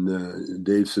 And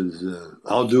Dave says,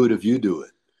 I'll do it if you do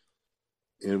it.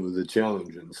 And it was a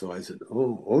challenge. And so I said,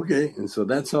 oh, okay. And so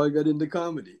that's how I got into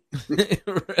comedy. Really?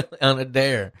 On a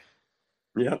dare.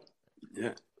 Yeah.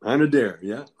 On a dare.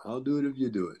 Yeah. I'll do it if you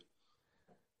do it.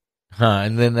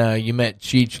 And then you met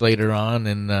Cheech later on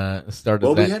and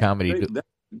started that comedy.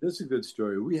 That's a good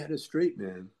story. We had a straight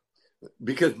man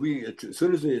because as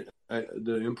soon as the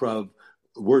improv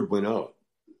word went out,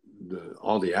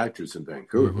 all the actors in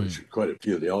Vancouver, which quite a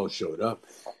few, they all showed up.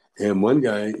 And one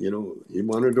guy, he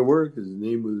wanted to work. His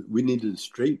name was, we needed a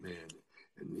straight man.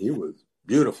 And he was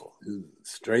beautiful. He was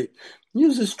straight. He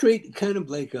was a straight, kind of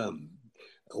like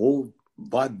old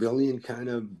vaudevillian kind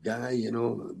of guy,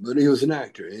 but he was an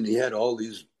actor. And he had all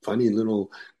these funny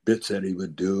little bits that he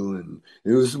would do. And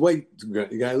it was a white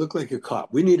guy, looked like a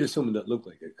cop. We needed someone that looked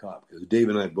like a cop because Dave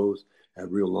and I both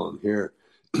had real long hair.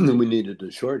 And we needed the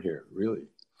short hair, really.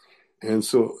 And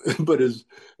so, but as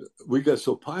we got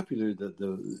so popular that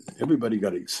everybody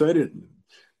got excited.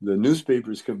 The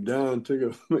newspapers come down,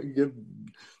 give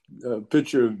a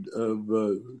picture of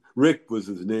Rick was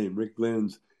his name, Rick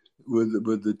Lenz,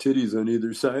 with the titties on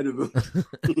either side of him.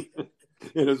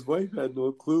 And his wife had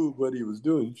no clue what he was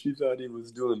doing. She thought he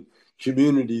was doing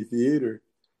community theater,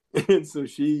 and so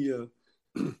she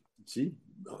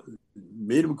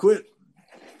made him quit.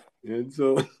 And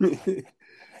so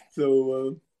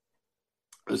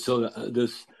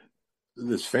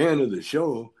this fan of the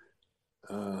show,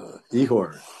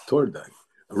 Ihor Tordak,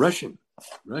 a Russian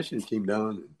came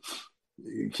down and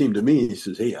he came to me. He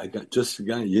says, hey, I got just the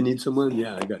guy. You need someone?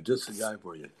 Yeah, I got just the guy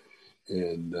for you.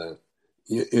 And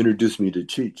he introduced me to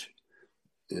Cheech.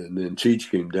 And then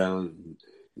Cheech came down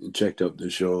and checked out the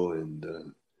show, and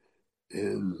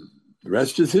the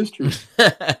rest is history.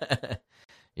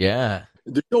 Yeah.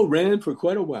 The show ran for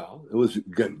quite a while.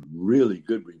 It got really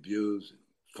good reviews,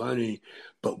 funny,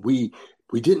 but we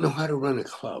didn't know how to run a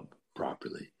club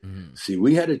properly. Mm. See,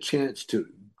 we had a chance to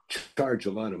charge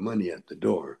a lot of money at the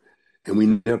door, and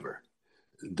we never.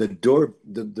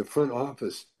 The front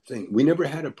office thing, we never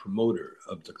had a promoter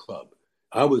of the club.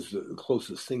 I was the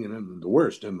closest thing, and I'm the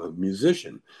worst. I'm a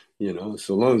musician,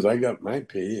 so long as I got my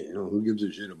pay, who gives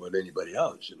a shit about anybody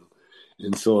else,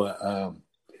 And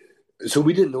so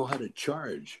we didn't know how to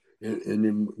charge, and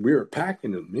then we were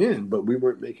packing them in, but we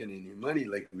weren't making any money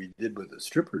like we did with the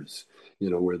strippers,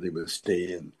 where they would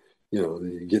stay and,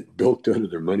 they get bilked out of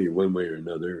their money one way or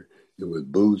another,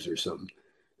 with booze or something.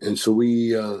 And so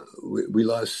we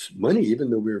lost money, even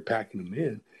though we were packing them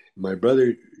in. My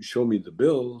brother showed me the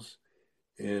bills,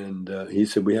 and he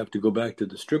said, we have to go back to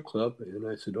the strip club. And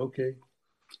I said, okay.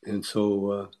 And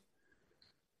so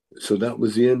that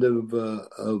was the end of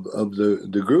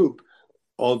the group.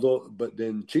 But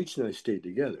then Cheech and I stayed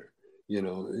together.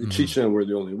 Cheech and I were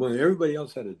the only one. Everybody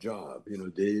else had a job.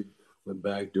 Dave went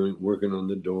back working on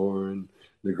the door, and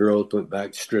the girls went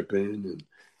back stripping,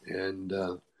 and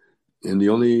the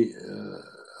only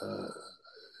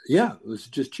it was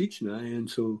just Cheech and I, and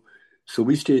so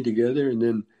we stayed together, and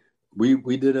then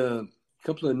we did a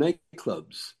couple of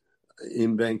nightclubs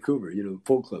in Vancouver,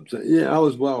 folk clubs. Yeah, I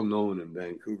was well known in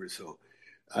Vancouver, so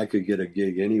I could get a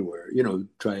gig anywhere,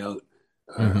 try out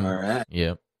our act.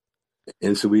 Yeah.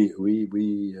 And so we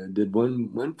did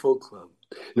one folk club.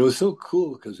 And it was so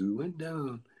cool because we went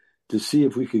down to see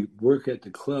if we could work at the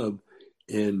club,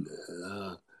 and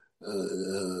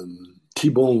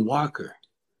T-Bone Walker,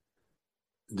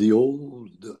 the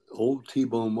old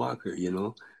T-Bone Walker,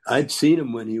 I'd seen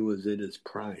him when he was in his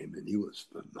prime, and he was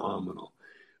phenomenal.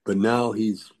 But now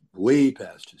he's way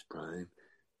past his prime,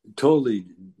 totally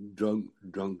drunk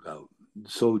out,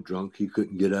 so drunk he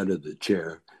couldn't get out of the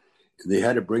chair. They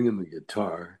had to bring him a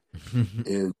guitar,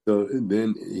 and so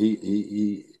then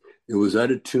he it was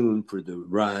out of tune for the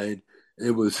ride.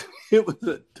 It was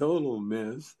a total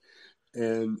mess,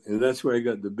 and that's where I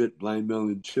got the bit Blind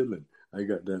Melon Chillin'. I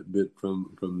got that bit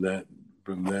from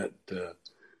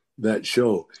that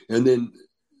show. And then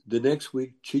the next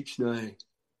week, Cheech and I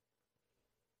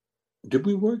Did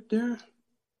we work there?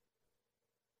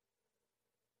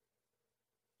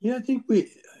 Yeah, I think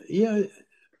we. Yeah,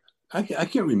 I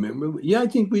can't remember. Yeah, I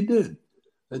think we did.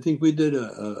 I think we did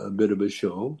a bit of a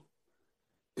show,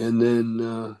 and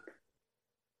then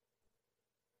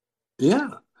yeah,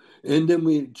 and then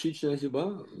Cheech and I said,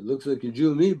 "Well, it looks like it's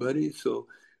you and me, buddy." So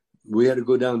we had to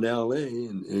go down to L.A.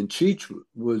 and Cheech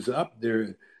was up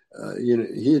there.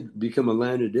 He had become a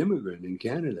landed immigrant in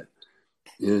Canada,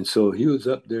 and so he was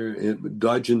up there and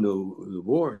dodging the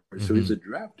war. So he's a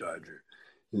draft dodger,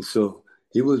 and so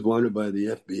he was wanted by the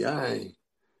FBI.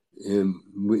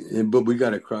 But we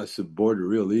got across the border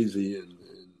real easy,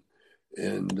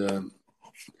 and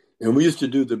we used to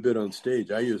do the bit on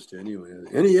stage. I used to anyway.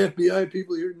 Any FBI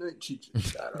people here tonight? Cheech,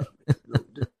 shut up. No,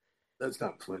 that's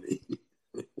not funny.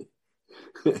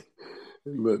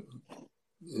 But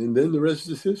and then the rest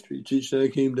is history. Cheech and I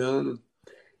came down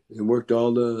and worked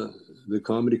all the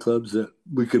comedy clubs that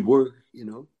we could work,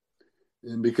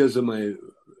 and because of my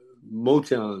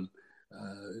Motown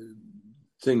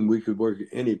thing, we could work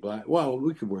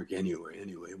we could work anywhere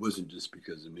anyway. It wasn't just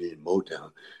because of me and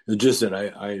Motown. It's just that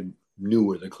I knew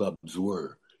where the clubs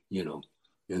were,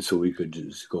 and so we could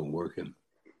just go and work them.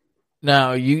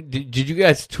 Now, did you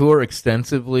guys tour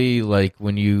extensively, like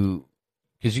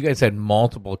because you guys had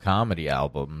multiple comedy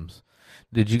albums.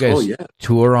 Did you guys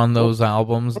tour on those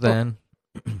albums then?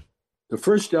 The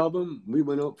first album, we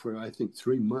went out for, I think,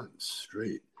 3 months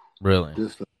straight. Really?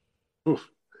 Just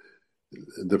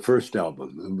the first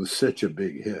album. It was such a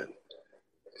big hit.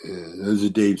 And as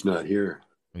Dave's Not Here.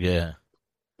 Yeah.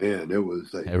 Man, it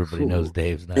was like everybody knows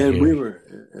Dave's Not Here.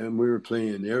 And we were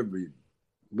playing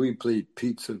we played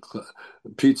pizza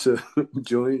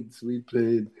joints. We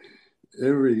played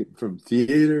from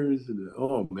theaters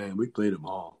and we played them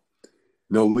all.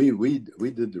 No, we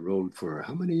did the road for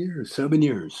how many years? 7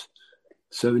 years.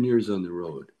 7 years on the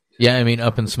road. Yeah, I mean,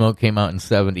 Up in Smoke came out in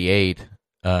 1978.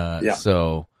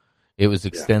 So it was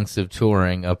extensive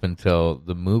touring up until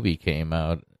the movie came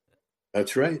out.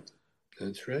 That's right.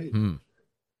 That's right.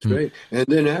 That's right. And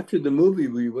then after the movie,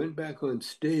 we went back on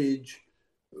stage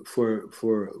for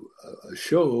a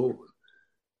show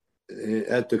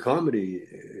at the comedy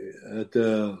at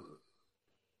the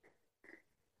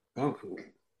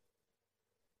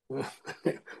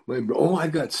I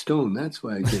got stoned. That's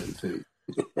why I can't think.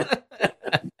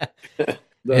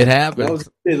 It happens. I was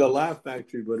going to say the Laugh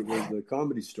Factory, but it was the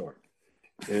Comedy Store,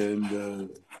 and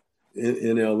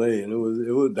in LA,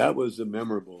 and that was a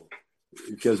memorable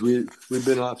because we've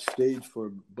been off stage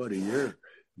for about a year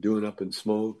doing Up in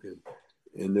Smoke,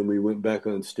 and then we went back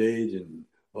on stage, and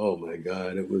oh my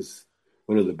God, it was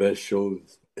one of the best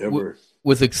shows ever.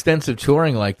 With extensive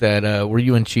touring like that, were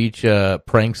you and Cheech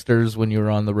pranksters when you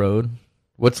were on the road?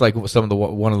 What's like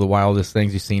one of the wildest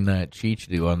things you've seen Cheech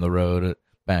do on the road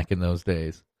back in those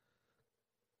days?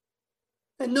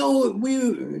 No,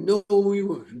 we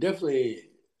were definitely,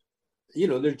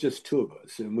 there's just two of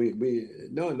us, and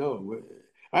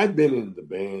I'd been in the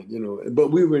band,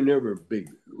 but we were never big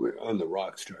on the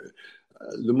rock star.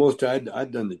 The most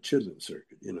I'd done the Chitlin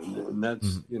circuit, and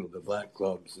that's the black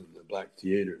clubs and the black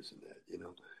theaters and that,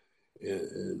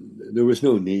 and there was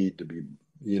no need to be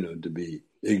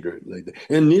ignorant like that.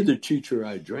 And neither Cheech or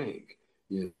I drank,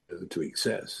 to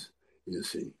excess.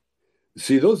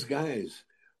 See those guys.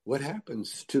 What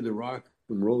happens to the rock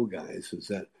and roll guys is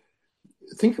that,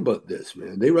 think about this,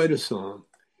 man. They write a song,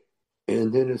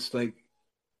 and then it's like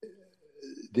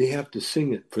they have to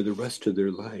sing it for the rest of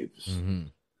their lives. Mm-hmm.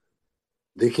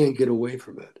 They can't get away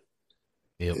from it.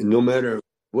 Yep. And no matter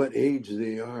what age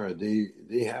they are, they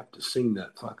have to sing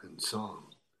that fucking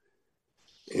song.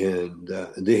 And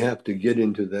they have to get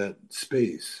into that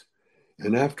space.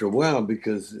 And after a while,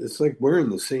 because it's like wearing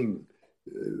the same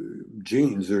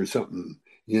jeans or something,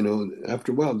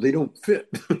 after a while, they don't fit.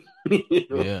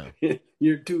 Yeah.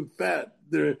 You're too fat.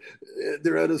 They're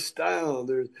out of style.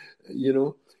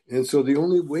 And so the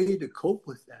only way to cope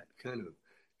with that kind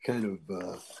of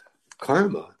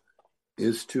karma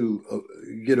is to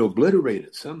get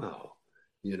obliterated somehow,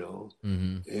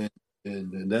 Mm-hmm.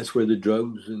 and that's where the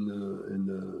drugs and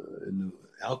the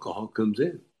alcohol comes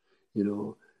in,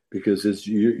 because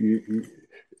you're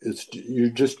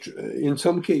just, in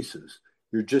some cases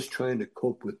you're just trying to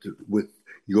cope with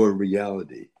your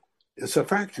reality. It's a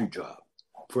factory job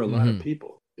for a lot of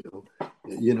people,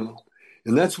 and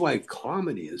that's why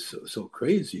comedy is so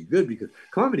crazy good, because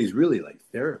comedy is really like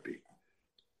therapy.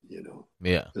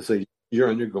 Yeah. It's like you're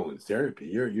undergoing therapy.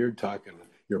 You're talking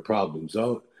your problems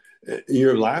out.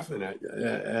 You're laughing at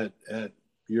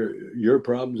your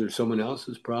problems or someone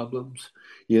else's problems,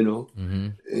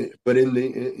 Mm-hmm. But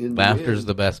in laughter's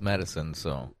the best medicine.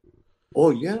 So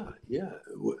Oh yeah, yeah.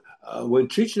 When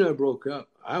Cheech and I broke up,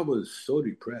 I was so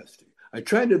depressed. I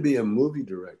tried to be a movie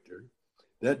director.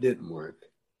 That didn't work.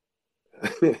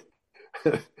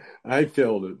 I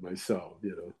failed it myself,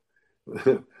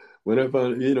 when I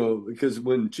found, because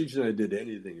when Cheech and I did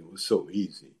anything, it was so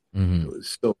easy. It Mm-hmm.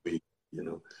 was so easy, you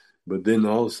know. But then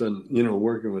all of a sudden,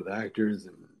 working with actors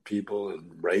and people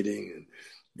and writing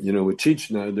and, with Cheech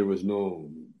and I,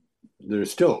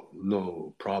 there's still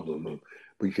no problem of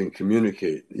we can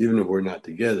communicate, even if we're not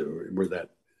together. We're that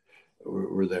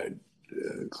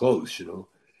close,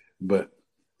 But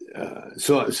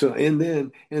and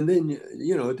then I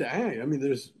mean,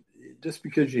 there's just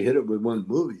because you hit it with one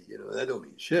movie, that don't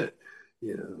mean shit.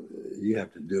 You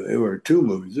have to do it, or two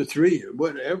movies, or three, or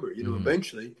whatever. Mm-hmm.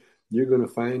 Eventually you're going to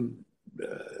find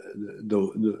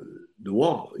the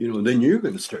wall. Then you're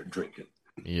going to start drinking.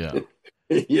 Yeah.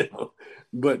 you know.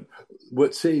 But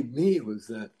what saved me was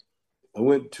that I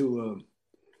went to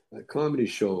a comedy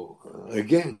show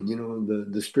again.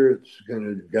 The spirits kind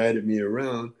of guided me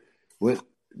around.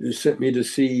 They sent me to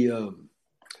see um,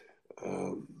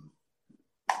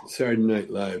 Saturday Night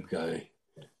Live guy.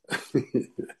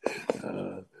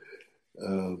 uh,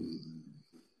 um,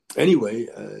 anyway,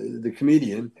 the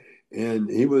comedian, and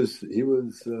he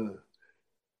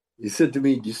said to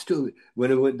me, "Do you still?"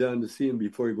 When I went down to see him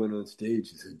before he went on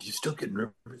stage, he said, "Do you still get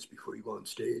nervous before you go on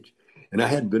stage?" And I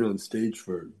hadn't been on stage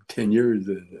for 10 years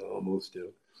and almost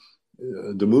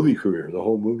the movie career, the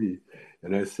whole movie.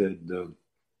 And I said,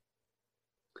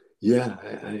 "Yeah,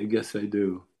 I guess I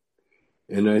do."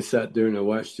 And I sat there and I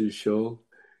watched his show,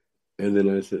 and then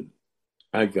I said,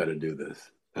 "I got to do this.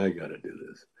 I got to do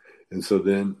this." And so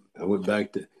then I went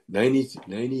back to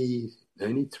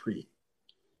 93,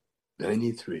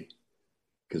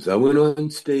 because I went on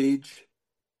stage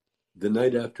the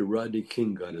night after Rodney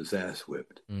King got his ass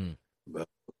whipped by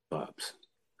cops.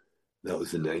 That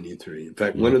was in 93. In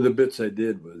fact, one of the bits I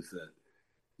did was that,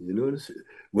 you notice,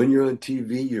 when you're on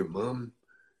TV, your mom,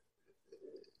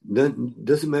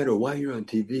 doesn't matter why you're on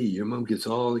TV, your mom gets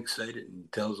all excited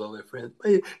and tells all their friends,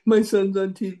 my son's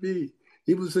on TV.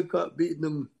 He was a cop beating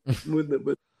him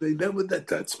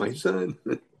that's my son.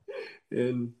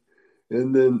 and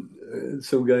and then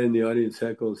some guy in the audience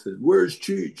heckled said, "Where's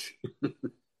Cheech?"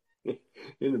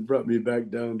 And it brought me back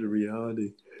down to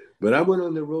reality. But I went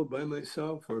on the road by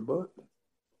myself for about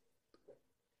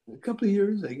a couple of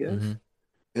years, I guess. Mm-hmm.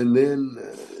 And then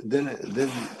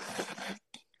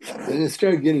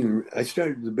I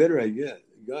started the better I got,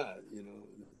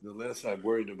 the less I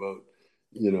worried about,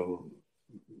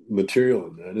 material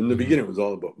and that. In the beginning, it was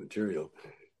all about material.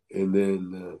 And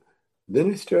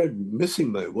then I started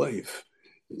missing my wife,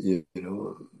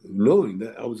 knowing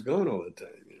that I was gone all the time.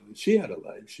 She had a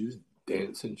life. She was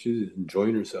dancing. She was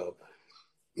enjoying herself.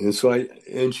 And so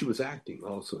and she was acting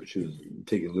also. She was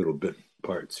taking little bit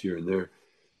parts here and there.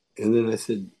 And then I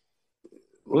said,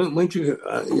 why don't you,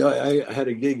 I had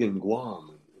a gig in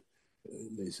Guam.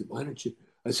 And they said,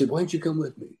 I said, "Why don't you come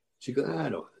with me?" She goes, "I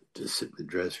don't just sit in the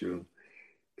dressing room."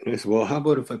 And I said, "Well, how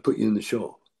about if I put you in the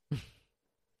show?" And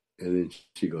then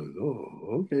she goes,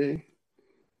 "Oh, okay."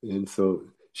 And so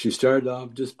she started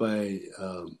off just by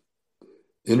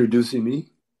introducing me.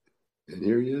 And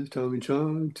here he is, Tommy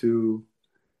Chong, to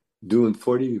doing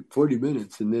 40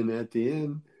 minutes. And then at the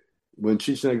end, when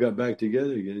Cheech and I got back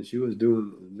together again, she was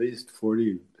doing at least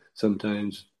 40,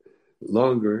 sometimes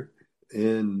longer,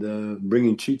 and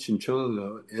bringing Cheech and Chong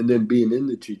out, and then being in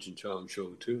the Cheech and Chong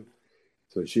show too.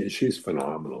 So she's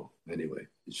phenomenal. Anyway,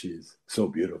 she's so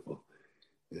beautiful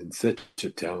and such a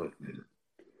talent, man.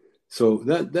 So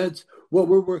that's what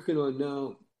we're working on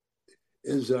now.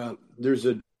 Is there's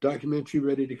a documentary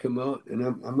ready to come out, and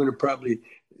I'm going to probably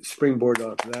springboard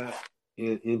off that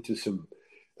into some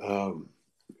um,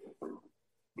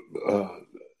 uh,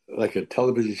 like a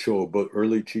television show about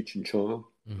early Cheech and Chong.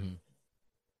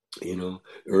 Mm-hmm.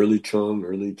 Early Chong,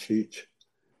 early Cheech,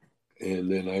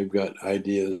 and then I've got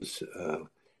ideas.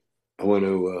 I want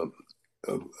to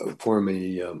form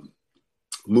a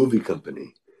movie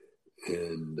company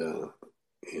and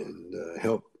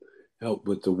help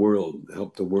with the world,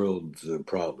 help the world's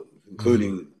problems,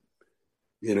 including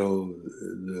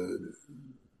the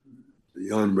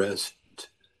unrest,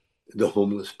 the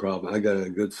homeless problem. I got a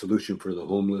good solution for the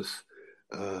homeless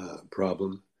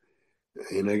problem,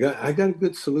 and I got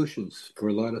good solutions for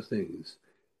a lot of things.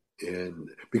 And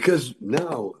because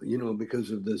now,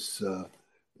 because of this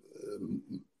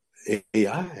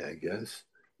AI, I guess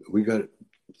we got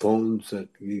phones that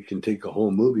you can take a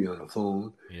whole movie on a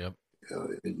phone. Yep.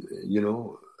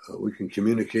 We can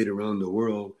communicate around the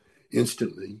world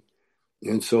instantly.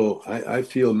 And so I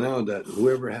feel now that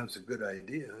whoever has a good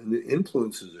idea, and the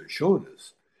influencers are showing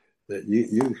us that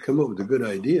you come up with a good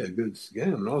idea, a good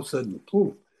scam, and all of a sudden,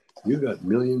 boom, you got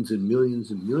millions and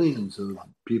millions and millions of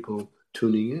people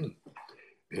tuning in.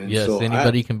 And yes, so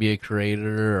anybody can be a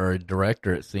creator or a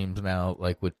director, it seems now,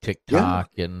 like with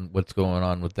TikTok and what's going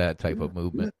on with that type of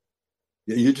movement.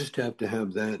 Yeah, you just have to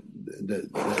have that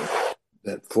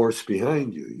force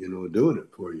behind you, doing it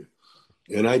for you.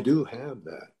 And I do have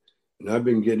that. And I've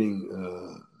been getting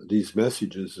these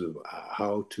messages of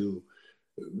how to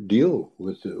deal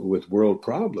with world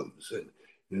problems, and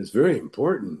it's very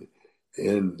important,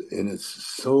 and it's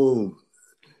so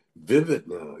vivid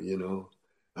now.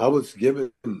 I was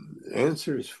given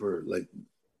answers for like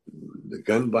the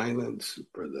gun violence,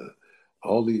 for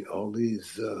all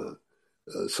these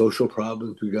social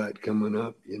problems we got coming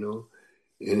up,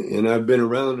 and I've been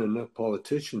around enough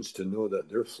politicians to know that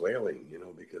they're flailing,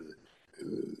 because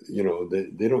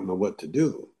they don't know what to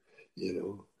do,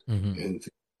 Mm-hmm. and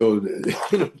so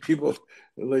people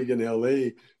like in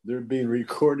LA, they're being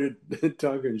recorded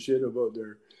talking shit about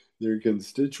their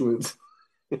constituents.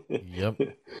 Yep.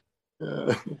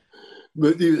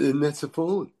 And that's a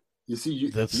phone. You see,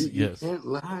 you Yes. can't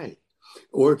lie.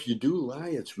 Or if you do lie,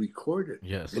 it's recorded.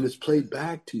 Yes. And it's played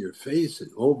back to your face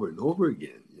and over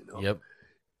again, Yep.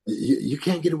 You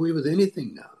can't get away with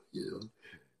anything now,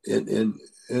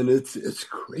 And it's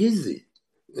crazy.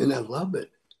 And I love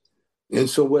it. And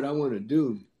so what I want to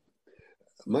do,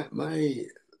 my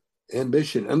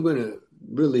ambition, I'm going to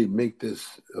really make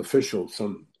this official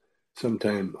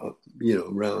sometime,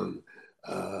 around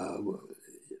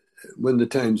when the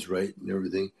time's right and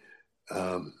everything.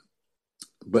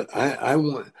 But I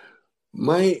want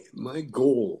my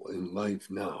goal in life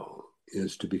now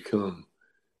is to become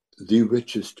the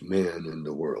richest man in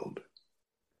the world.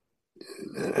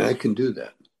 And I can do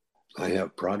that. I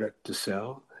have product to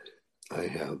sell. I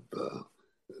have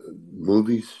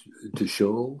movies to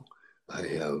show. I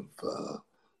have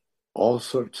all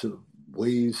sorts of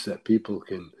ways that people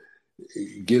can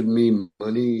give me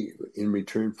money in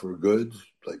return for goods,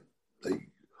 like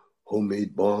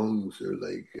homemade bongs or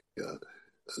like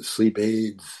sleep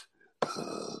aids.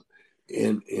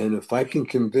 And if I can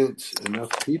convince enough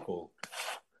people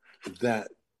that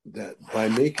by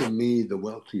making me the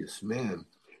wealthiest man,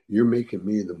 you're making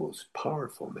me the most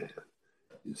powerful man,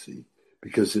 you see,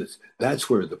 because that's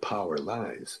where the power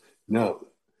lies. Now,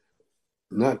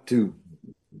 not to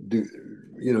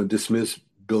dismiss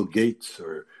Bill Gates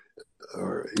or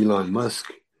Elon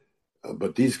Musk,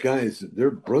 but these guys,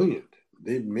 they're brilliant.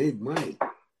 They've made money,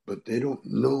 but they don't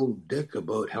know dick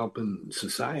about helping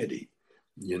society,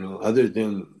 other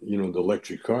than, the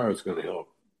electric car is going to help,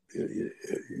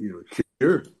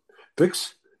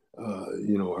 fix,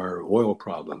 our oil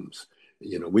problems.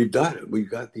 We've got it. We've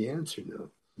got the answer now.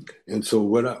 And so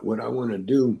what I want to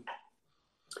do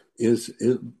is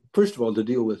first of all, to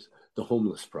deal with the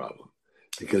homeless problem,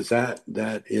 because that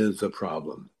is a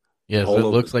problem. Yes, it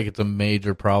looks like it's a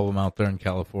major problem out there in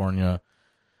California.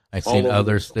 I've seen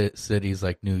other cities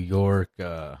like New York,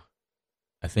 I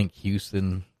think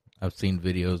Houston. I've seen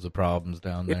videos of problems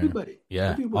down there. Everybody.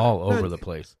 All over the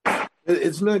place.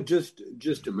 It's not just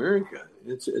America.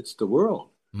 It's the world.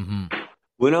 Mm-hmm.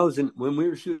 When we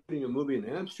were shooting a movie in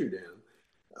Amsterdam,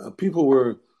 people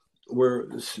were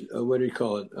what do you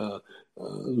call it?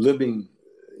 Living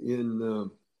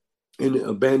in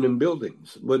abandoned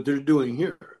buildings. What they're doing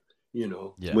here,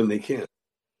 when they can.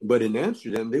 But in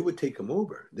Amsterdam, they would take them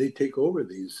over. They take over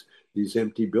these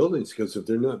empty buildings, because if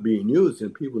they're not being used, then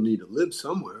people need to live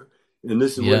somewhere, and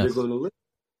this is where they're going to live.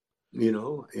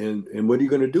 And what are you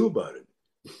going to do about it?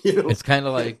 It's kind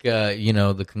of like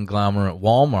the conglomerate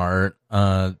Walmart.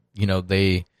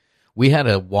 We had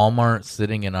a Walmart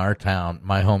sitting in our town,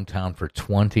 my hometown, for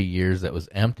 20 years that was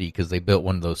empty because they built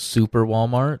one of those super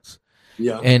Walmarts.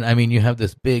 Yeah. And I mean, you have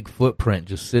this big footprint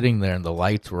just sitting there, and the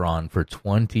lights were on for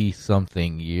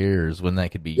 20-something years when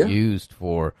that could be used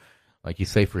for, like you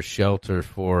say, for shelter,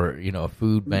 for, a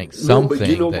food bank, something. But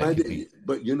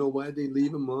you know why they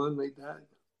leave them on like that?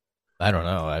 I don't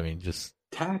know. I mean, just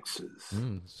taxes.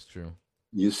 It's true.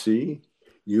 You see,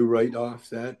 you write off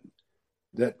that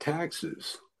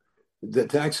taxes. The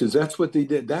taxes, that's what they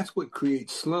did. That's what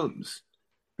creates slums.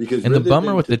 And the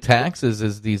bummer with the taxes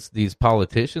is these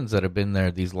politicians that have been there,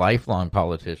 these lifelong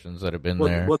politicians that have been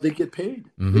there. Well, they get paid.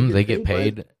 Mm-hmm, they get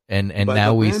paid. And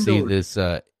now we see this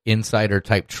insider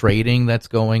type trading that's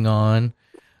going on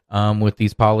with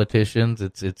these politicians.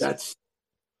 That's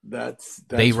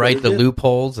they write the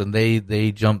loopholes and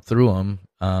they jump through them.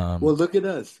 Well, look at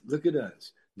us.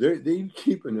 They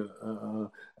keeping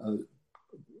a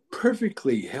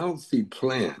perfectly healthy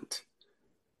plant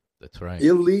That's right.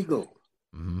 illegal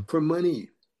Mm-hmm. for money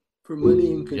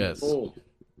and control.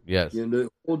 Yes. You know,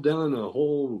 to hold down a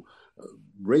whole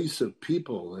race of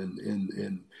people and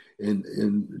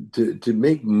to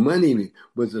make money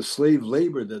with the slave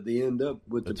labor that they end up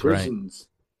with That's the prisons,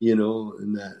 you know,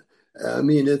 and that. I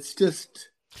mean, it's just.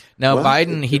 Now,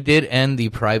 Biden, he did end the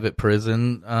private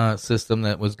prison system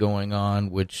that was going on,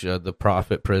 which the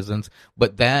profit prisons,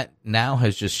 but that now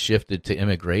has just shifted to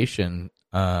immigration.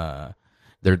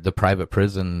 The private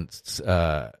prisons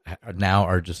now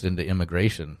are just into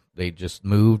immigration. They just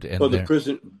moved, and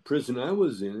the prison I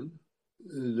was in,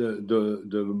 the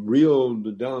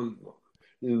down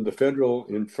in the federal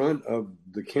in front of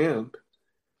the camp,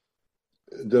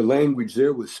 the language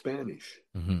there was Spanish.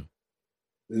 Mm-hmm.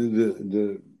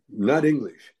 The not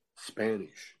English,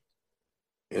 Spanish,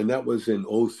 and that was in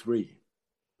 2003.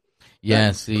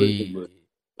 Yeah,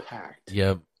 packed.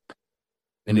 Yep,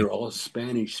 and they're all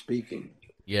Spanish speaking.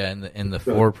 Yeah, and the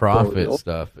for-profit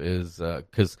stuff is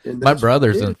because my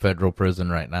brother's in federal prison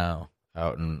right now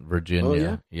out in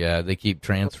Virginia. Oh, yeah? They keep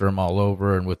transferring them all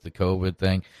over, and with the COVID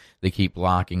thing, they keep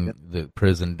locking the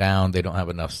prison down. They don't have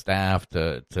enough staff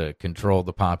to control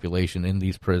the population in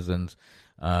these prisons.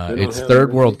 It's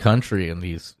third world country in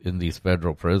these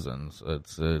federal prisons.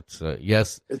 It's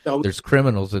yes, there's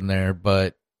criminals in there,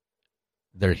 but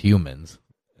they're humans,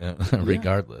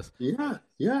 regardless.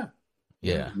 Yeah.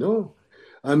 No,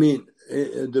 I mean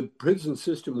the prison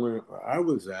system where I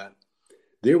was at,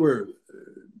 they were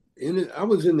in it. I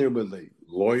was in there with like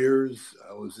lawyers.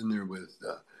 I was in there with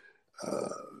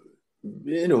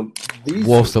these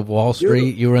Wolves of Wall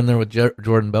Street. You were in there with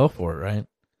Jordan Belfort, right?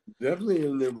 Definitely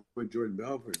in there with Jordan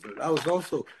Belfort, but I was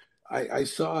also I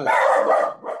saw.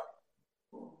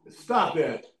 Stop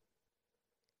it!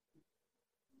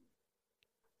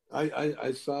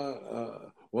 I saw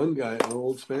one guy, an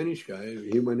old Spanish guy.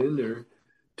 He went in there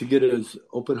to get his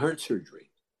open heart surgery.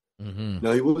 Mm-hmm.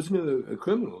 Now he wasn't a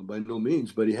criminal by no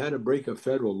means, but he had to break a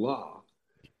federal law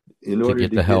in order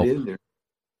to get in there,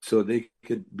 so they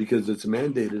could, because it's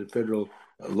mandated. The federal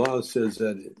law says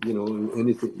that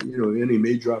anything, any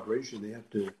major operation, they have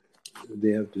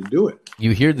to do it.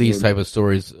 You hear these type of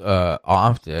stories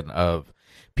often of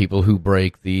people who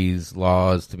break these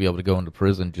laws to be able to go into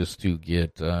prison just to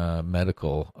get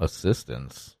medical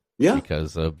assistance. Yeah,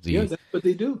 because of the that's what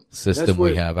they do. System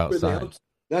we have outside.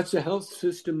 That's the health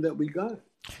system that we got.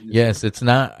 Yes, it's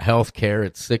not health care,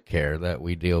 it's sick care that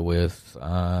we deal with.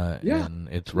 And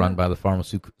it's run by the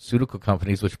pharmaceutical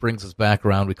companies, which brings us back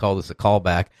around. We call this a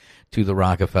callback to the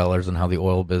Rockefellers and how the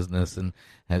oil business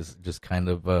has just kind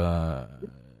of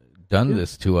done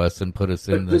this to us and put us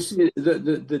in this.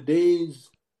 The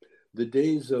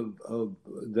days of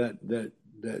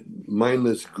that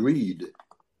mindless greed,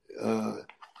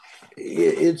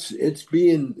 it's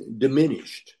being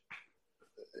diminished.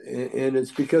 And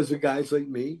it's because of guys like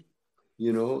me,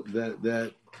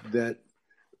 that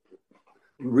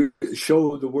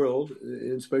show the world,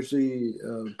 especially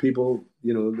people,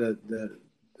 that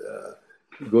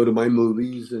go to my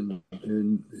movies and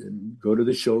go to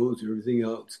the shows and everything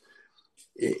else.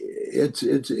 It's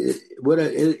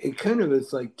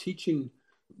like teaching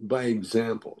by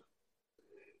example.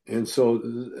 And so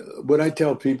what I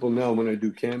tell people now when I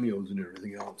do cameos and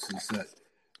everything else is that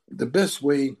the best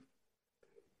way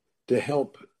to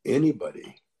help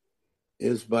anybody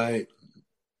is by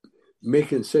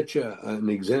making such an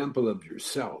example of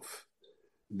yourself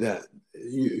that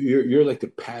you're like the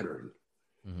pattern.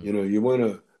 Mm-hmm. You want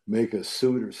to make a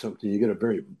suit or something, you get a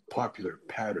very popular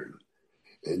pattern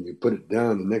and you put it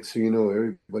down. The next thing you know,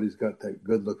 everybody's got that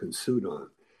good looking suit on.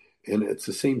 And it's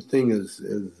the same thing as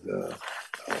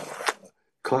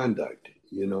conduct,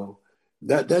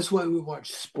 That's why we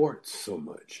watch sports so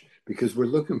much, because we're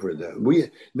looking for that.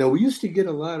 We used to get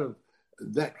a lot of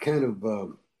that kind of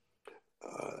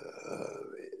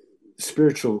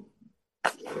spiritual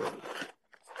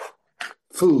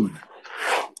food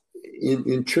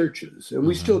in churches, and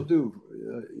we still do.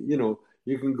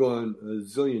 You can go on a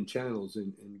zillion channels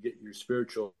and get your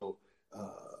spiritual,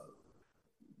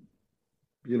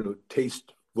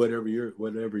 taste whatever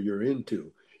you're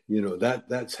into.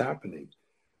 That's happening.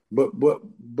 But what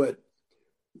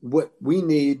we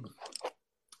need,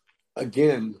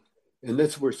 again, and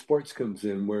that's where sports comes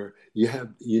in, where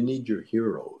you need your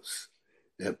heroes,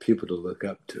 you have people to look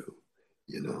up to,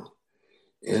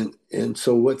 and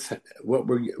so what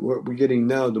we're getting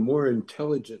now, the more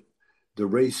intelligent the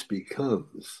race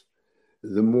becomes,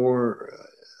 the more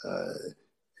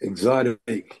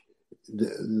exotic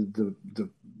the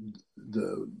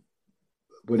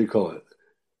what do you call it?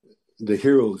 The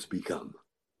heroes become.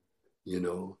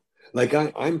 Like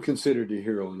I'm considered a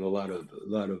hero in a lot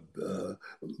of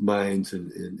minds,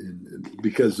 and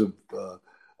because of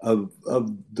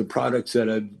the products that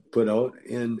I put out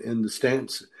and the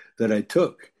stance that I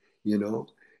took, you know,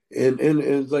 and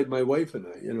it's like my wife and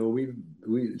I, you know,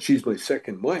 we she's my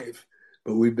second wife,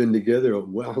 but we've been together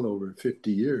well over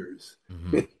 50 years.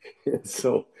 Mm-hmm. And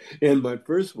so, and my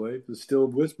first wife is still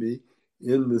with me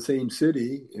in the same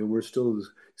city, and we're still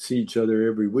see each other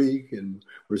every week, and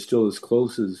we're still as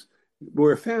close as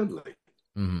we're a family.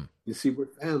 Mm-hmm. You see, we're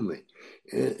family,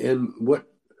 and what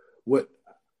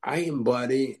I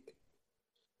embody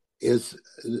is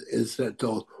that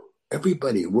though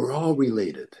everybody we're all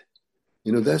related.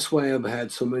 You know, that's why I've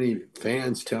had so many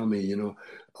fans tell me, you know,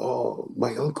 oh,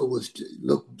 my uncle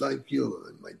looked like you,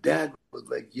 and my dad was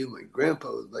like you, my grandpa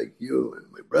was like you, and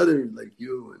my brother was like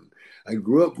you, and I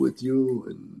grew up with you,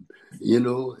 and you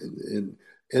know,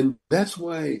 and that's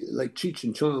why, like Cheech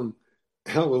and Chong,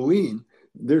 Halloween,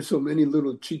 there's so many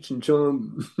little Cheech and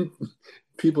Chong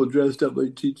people dressed up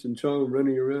like Cheech and Chong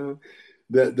running around.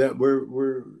 That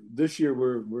we're this year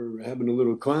we're having a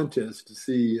little contest to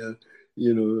see.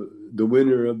 You know, the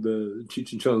winner of the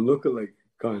Cheech and Chong lookalike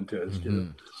contest. You know,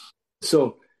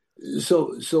 Mm-hmm.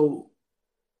 so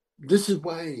this is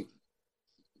why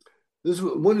this is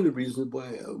one of the reasons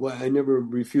why I never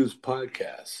refuse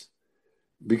podcasts,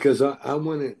 because I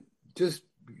want to just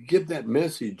give that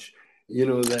message. You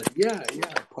know that yeah,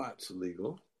 pot's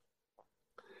illegal,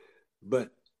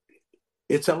 but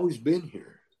it's always been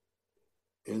here,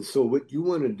 and so what you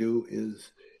want to do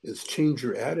is change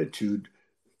your attitude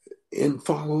and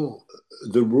follow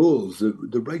the rules,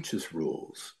 the righteous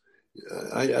rules.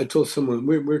 I told someone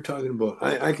we're talking about.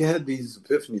 I had these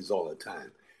epiphanies all the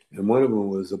time, and one of them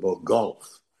was about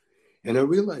golf. And I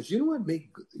realized, you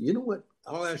know what?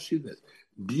 I'll ask you this: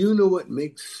 do you know what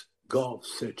makes golf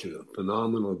such a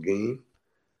phenomenal game?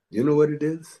 Do you know what it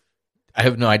is? I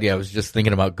have no idea. I was just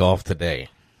thinking about golf today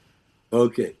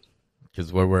Okay,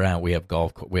 because where we're at, we have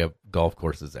golf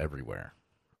courses everywhere.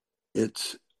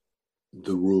 it's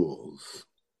the rules.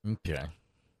 Okay.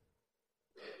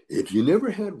 If you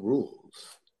never had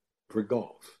rules for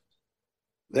golf,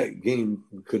 that game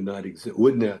could not exist.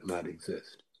 Would not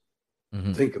exist.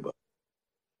 Mm-hmm. Think about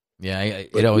it. Yeah,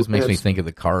 it But always makes me that's- think of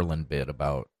the Carlin bit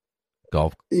about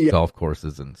golf Yeah, golf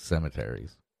courses and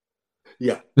cemeteries.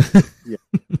 yeah, yeah,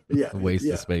 yeah, Waste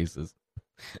yeah. of spaces.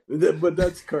 But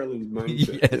that's Carlin's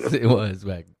mindset. Yes, it was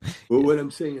back. But what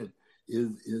I'm saying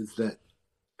is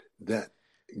that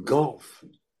golf,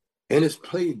 and it's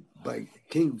played by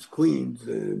kings, queens,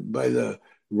 by the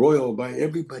royal, by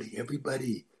everybody.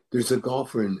 Everybody. There's a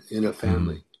golfer in a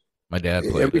family. My dad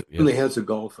played Every it. Yeah. family has a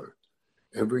golfer.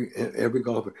 Every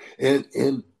golfer, and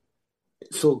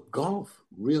so golf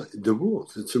really the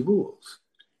rules. It's the rules,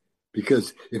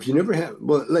 because if you never have,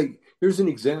 well, like here's an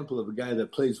example of a guy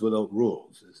that plays without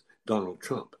rules is Donald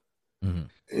Trump,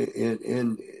 Mm-hmm.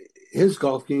 and his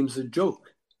golf game's a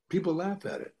joke. People laugh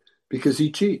at it because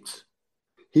he cheats.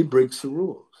 He breaks the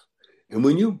rules, and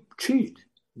when you cheat,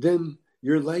 then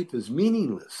your life is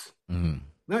meaningless. Mm-hmm.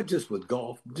 Not just with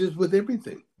golf, just with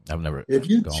everything. I've never If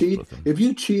you golfed cheat, with him. if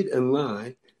you cheat and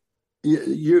lie,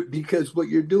 you're because what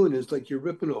you're doing is like you're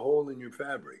ripping a hole in your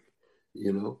fabric,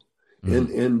 you know.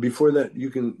 And before that, you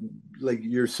can like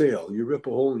your sail. You rip a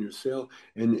hole in your sail,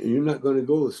 and you're not going to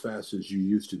go as fast as you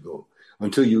used to go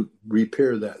until you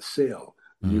repair that sail.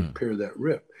 You repair that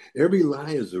rip. Every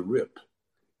lie is a rip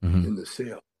in the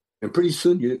sail, and pretty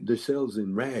soon the sail's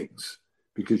in rags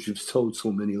because you've told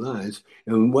so many lies.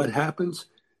 And what happens?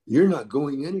 You're not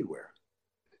going anywhere.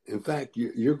 In fact,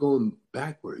 you're going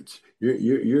backwards.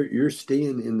 You're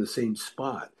staying in the same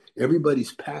spot.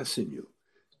 Everybody's passing you.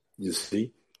 You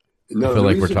see. I feel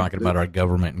like we're talking about our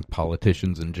government and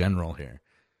politicians in general here.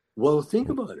 Well, think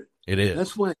about it. It is.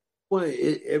 That's why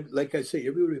like I say,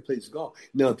 everybody plays golf.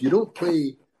 Now, if you don't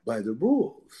play by the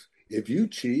rules, if you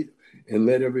cheat and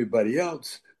let everybody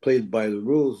else play by the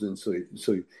rules, and so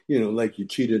you know, like you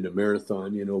cheated a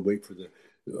marathon, you know, wait for the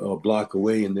block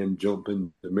away and then jump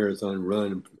in the marathon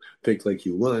run and fake like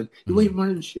you won. You ain't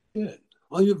running shit.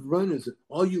 All you've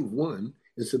won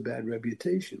is a bad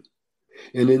reputation.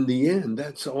 And in the end,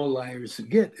 that's all liars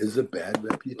get is a bad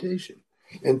reputation.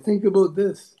 And think about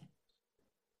this.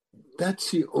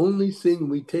 That's the only thing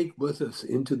we take with us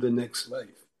into the next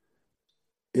life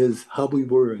is how we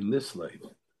were in this life,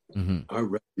 our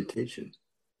reputation.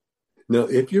 Now,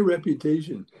 if your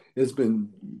reputation has been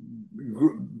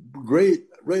great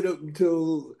right up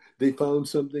until they found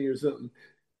something or something,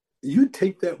 you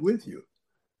take that with you.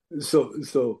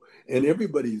 So, and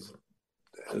everybody's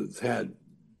has had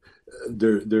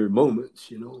their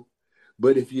moments, you know.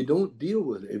 But if you don't deal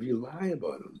with it, if you lie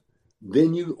about them,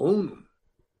 then you own them.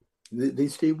 They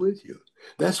stay with you.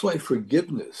 That's why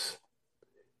forgiveness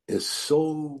is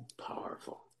so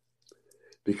powerful.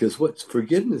 Because what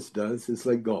forgiveness does is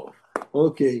like golf.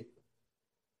 Okay,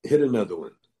 hit another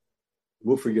one.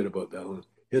 We'll forget about that one.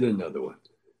 Hit another one.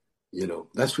 You know,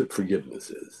 that's what forgiveness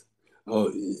is.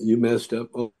 Oh, you messed up?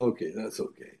 Oh, okay, that's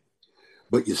okay.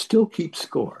 But you still keep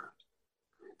score.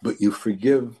 But you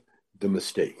forgive the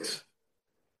mistakes.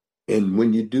 And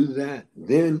when you do that,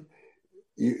 then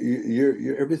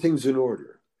you're everything's in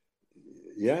order.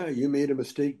 Yeah, you made a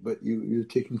mistake, but you're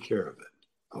taking care of it.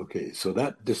 Okay, so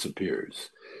that disappears.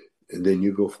 And then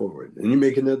you go forward. And you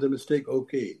make another mistake,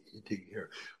 okay, you take care of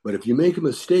it. But if you make a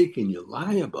mistake and you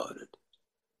lie about it,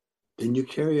 then you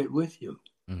carry it with you.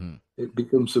 Mm-hmm. It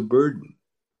becomes a burden.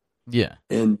 Yeah.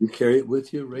 And you carry it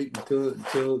with you right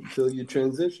until you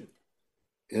transition.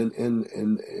 And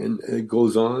it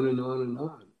goes on and on and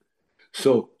on.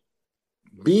 So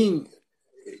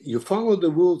you follow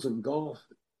the rules in golf,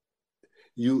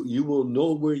 you will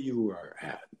know where you are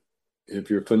at. If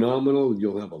you're phenomenal,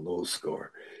 you'll have a low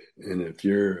score. And if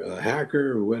you're a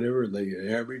hacker or whatever, like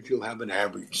average, you'll have an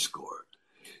average score.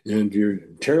 And if you're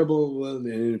terrible, well,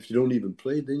 and if you don't even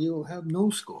play, then you'll have no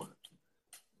score.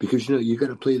 Because, you got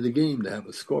to play the game to have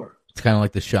a score. It's kind of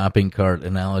like the shopping cart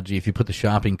analogy. If you put the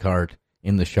shopping cart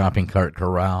in the shopping cart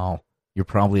corral, you're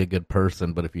probably a good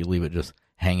person. But if you leave it just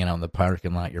hanging out in the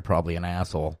parking lot, you're probably an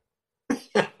asshole.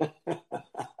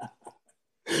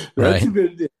 That's a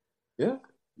good idea. Yeah.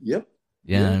 Yep.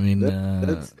 Yeah, I mean,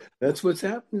 that's what's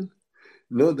happening.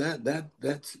 No,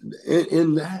 that's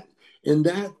and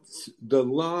that's the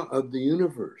law of the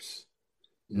universe.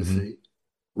 You see,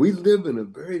 we live in a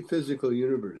very physical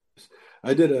universe.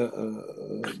 I did a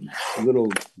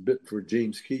little bit for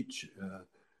James Keach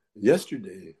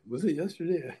yesterday. Was it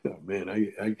yesterday? Oh man,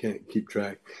 I can't keep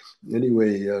track.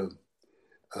 Anyway,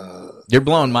 you're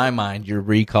blowing my mind. Your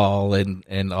recall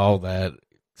and all that.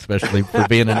 Especially for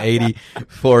being an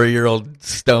 84-year-old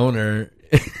stoner.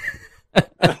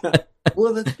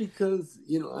 Well, that's because,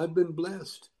 I've been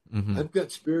blessed. Mm-hmm. I've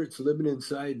got spirits living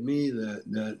inside me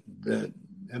that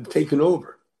have taken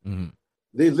over. Mm-hmm.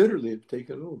 They literally have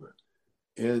taken over.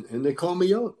 And they call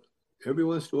me out every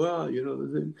once in a while,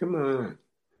 they say, come on.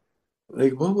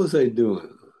 Like, what was I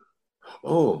doing?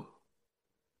 Oh,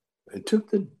 I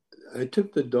took the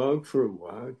dog for a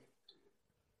walk.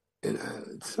 And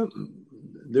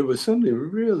there was something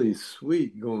really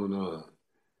sweet going on.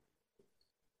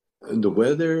 And the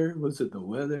weather, was it the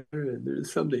weather?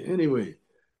 There's something, anyway,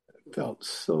 it felt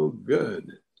so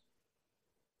good.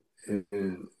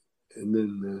 And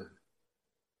then,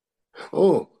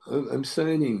 I'm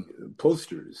signing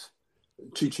posters,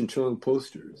 Cheech and Chong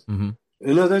posters. Mm-hmm.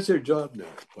 And now that's their job now,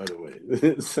 by the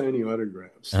way, signing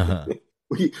autographs. Uh-huh.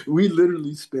 We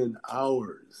literally spend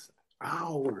hours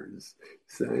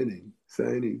signing,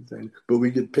 but we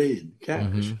get paid cash.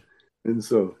 Mm-hmm. And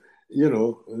so,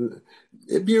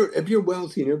 if you're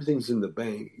wealthy and everything's in the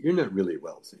bank, you're not really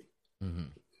wealthy.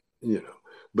 Mm-hmm.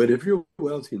 But if you're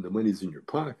wealthy and the money's in your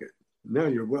pocket, now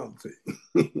you're wealthy.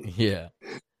 Yeah.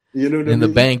 You know what I mean? And the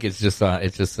bank is just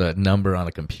a number on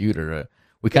a computer.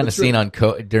 We kind of seen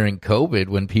during COVID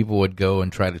when people would go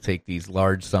and try to take these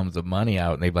large sums of money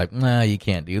out, and they'd be like, "Nah, you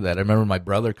can't do that." I remember my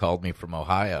brother called me from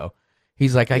Ohio.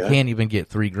 He's like, I can't even get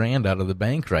 $3,000 out of the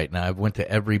bank right now. I went to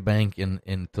every bank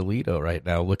in Toledo right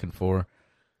now looking for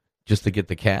just to get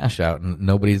the cash out, and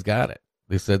nobody's got it.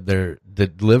 They said the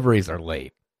deliveries are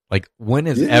late. Like, when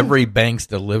is every bank's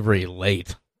delivery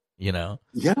late? Yeah.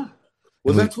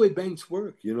 Well, that's the way banks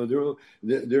work.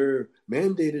 They're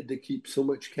mandated to keep so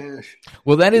much cash.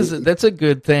 Well, that's a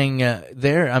good thing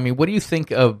there. I mean, what do you think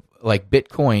of like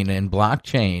Bitcoin and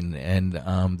blockchain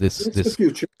and this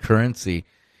future currency?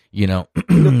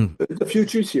 The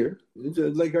future's here. It's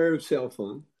like our cell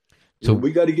phone. So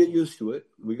we got to get used to it.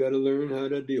 We got to learn how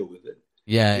to deal with it.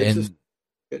 Yeah,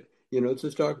 it's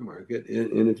a stock market,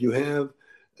 and if you have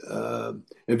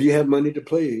money to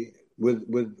play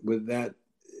with that,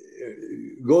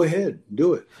 go ahead,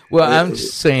 do it. Well, I'm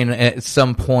saying at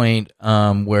some point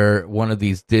where one of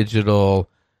these digital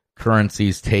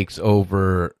currencies takes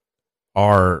over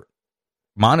our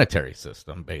monetary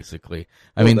system, basically.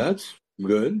 I mean, that's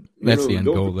good. That's the end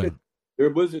goal there. There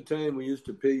was a time we used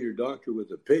to pay your doctor with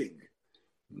a pig.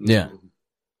 Yeah,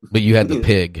 but you had the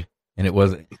pig, and it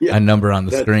wasn't a number on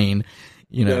the screen.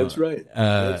 That's right.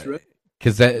 That's right.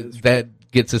 Because that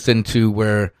gets us into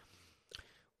where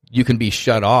you can be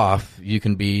shut off. You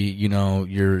can be,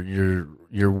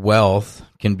 your wealth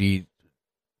can be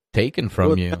taken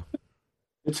from you.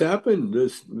 It's happened.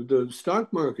 The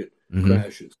stock market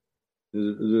crashes.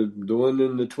 The one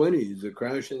in the 20s, the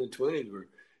crash in the 20s, where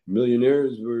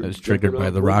millionaires were. It was triggered by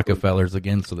the Rockefellers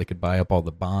again, so they could buy up all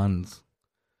the bonds.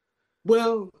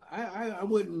 Well, I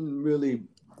wouldn't really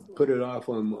put it off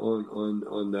on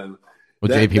them.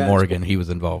 Well, J.P. Morgan, he was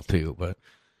involved too, but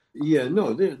yeah,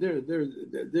 no,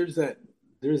 there's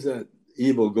that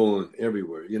evil going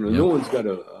everywhere. You know, no one's got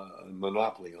a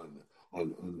monopoly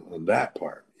on that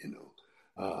part. You know,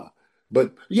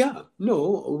 but yeah,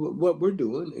 no, what we're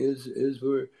doing is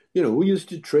we're, you know, we used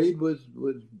to trade with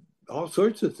all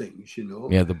sorts of things. You know,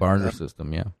 yeah, the barter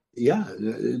system, yeah. Yeah,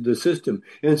 the system,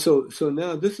 and so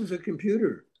now this is a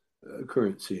computer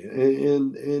currency,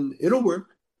 and it'll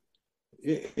work.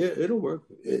 It'll work.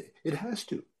 It has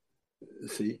to,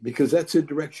 see, because that's the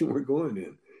direction we're going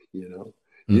in. You know,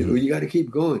 you got to keep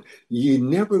going. You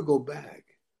never go back.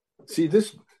 See,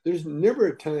 there's never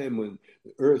a time when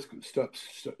the Earth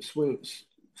stops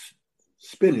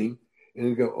spinning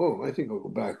and go, oh, I think I'll go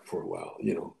back for a while.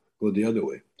 You know, go the other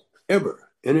way, ever,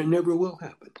 and it never will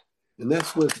happen. And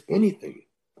that's with anything.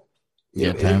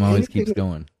 Yeah, time always keeps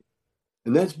going.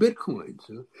 And that's Bitcoin.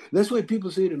 So that's why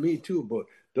people say to me too about,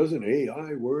 doesn't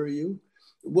AI worry you?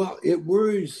 Well, it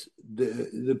worries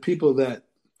the people that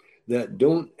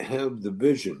don't have the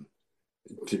vision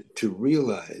to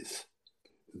realize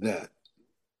that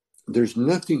there's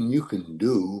nothing you can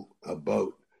do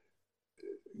about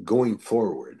going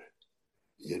forward.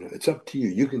 You know, it's up to you.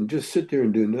 You can just sit there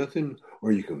and do nothing,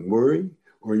 or you can worry,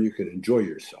 or you can enjoy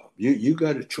yourself. You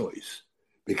got a choice,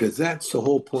 because that's the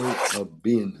whole point of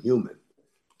being human,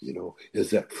 you know, is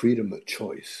that freedom of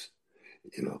choice.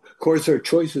 You know, of course, our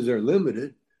choices are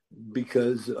limited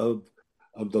because of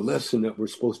the lesson that we're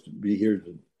supposed to be here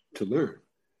to learn.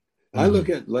 I look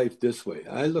at life this way.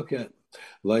 I look at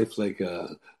life like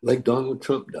Donald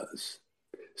Trump does.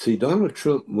 See, Donald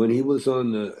Trump, when he was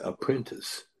on The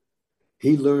Apprentice,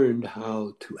 he learned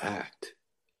how to act.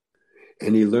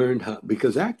 And he learned how,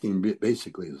 because acting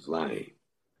basically is lying.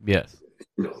 Yes.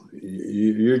 You know,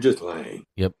 you're just lying.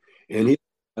 Yep. And he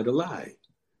had to lie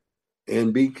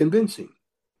and be convincing.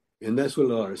 And that's what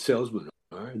a lot of salesmen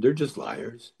are. They're just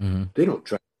liars. Mm-hmm. They don't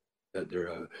try that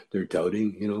they're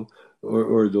touting, you know,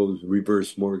 or those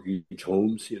reverse mortgage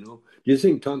homes, you know. Do you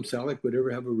think Tom Selleck would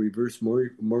ever have a reverse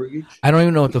mortgage? I don't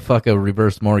even know what the fuck a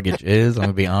reverse mortgage is. I'm going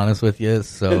to be honest with you.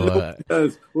 So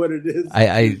that's what it is.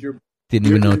 I didn't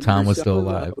even know Tom was still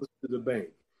alive. To the bank.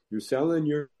 You're selling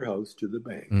your house to the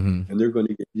bank, and they're going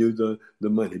to give you the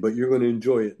money, but you're going to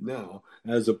enjoy it now,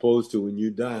 as opposed to when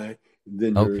you die,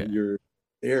 then your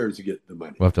heirs get the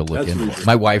money. We'll have to look into it.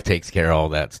 My wife takes care of all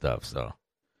that stuff, so.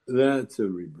 That's a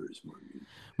reverse mortgage.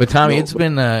 But Tommy, it's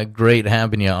been great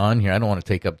having you on here. I don't want to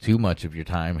take up too much of your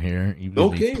time here. You've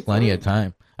given me plenty of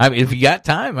time. I mean, if you got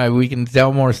time, we can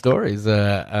tell more stories.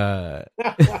 No,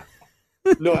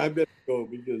 I better go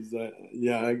because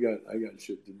I got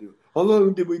shit to do. How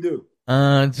long did we do?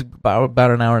 It's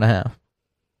about an hour and a half.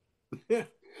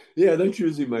 Yeah, that's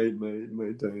usually my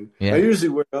time. Yeah. I usually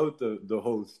wear out the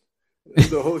host.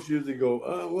 The host usually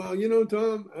go, well, you know,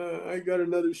 Tom, I got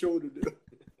another show to do.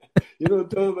 You know,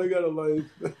 Tom, I got a life.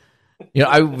 You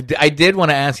know, I did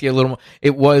want to ask you a little more.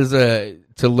 It was to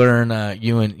learn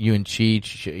you and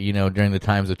Cheech, you know, during the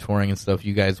times of touring and stuff.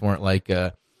 You guys weren't like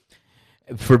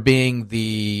for being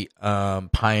the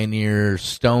pioneer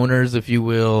stoners, if you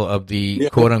will, of the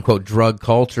quote unquote drug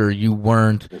culture. You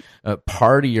weren't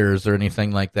partiers or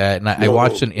anything like that. And I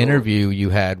watched an interview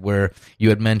you had where you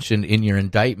had mentioned in your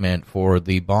indictment for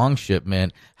the bong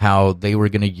shipment how they were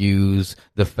going to use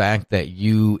the fact that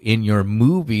you in your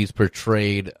movies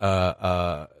portrayed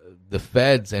the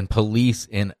feds and police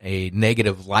in a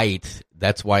negative light.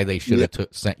 That's why they should have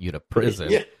sent you to prison.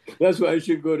 Yeah, that's why I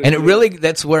should go to. And it really,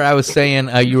 that's where I was saying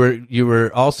you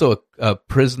were also a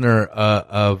prisoner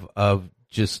of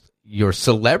just your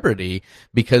celebrity,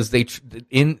 because they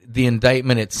in the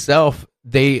indictment itself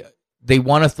they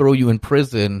want to throw you in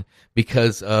prison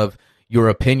because of your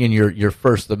opinion, your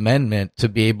First Amendment, to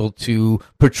be able to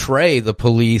portray the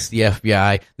police, the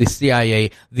FBI, the CIA,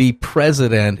 the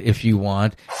president, if you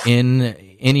want, in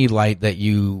any light that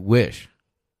you wish.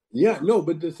 Yeah, no,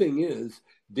 but the thing is,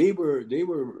 they were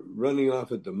running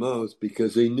off at the mouth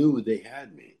because they knew they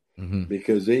had me,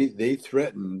 because they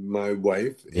threatened my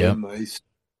wife and my son.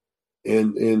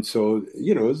 And so,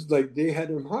 you know, it's like they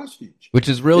had him hostage. Which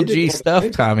is real G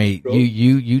stuff, Tommy.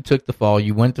 You took the fall.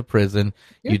 You went to prison.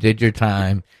 Yeah. You did your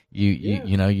time.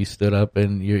 You know, you stood up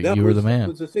and you were the man. That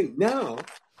was the thing. Now,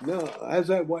 as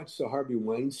I watch the Harvey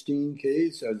Weinstein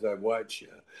case, as I watch,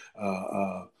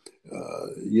 all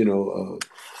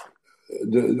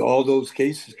those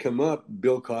cases come up,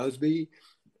 Bill Cosby,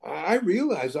 I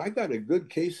realize I got a good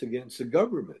case against the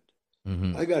government.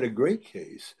 Mm-hmm. I got a great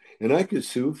case, and I could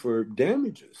sue for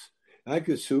damages. I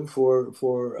could sue for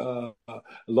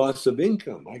loss of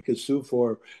income. I could sue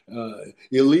for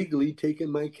illegally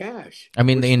taking my cash. I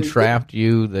mean, Which they entrapped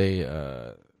you. They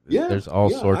yeah, there's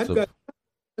all yeah. sorts of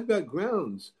I've got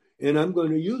grounds, and I'm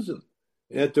going to use them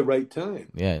at the right time.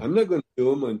 yeah. I'm not going to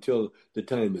do them until the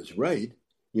time is right.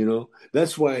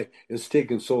 That's why it's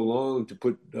taken so long to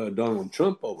put Donald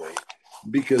Trump away,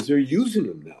 because they're using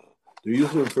him now. They're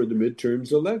using him for the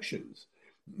midterms elections.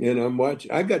 And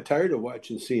I got tired of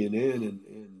watching CNN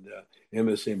and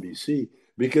MSNBC,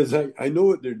 because I know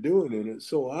what they're doing, and it's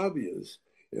so obvious.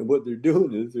 And what they're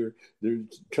doing is they're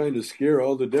trying to scare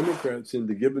all the Democrats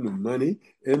into giving them money,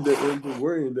 and they're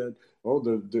worrying that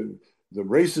the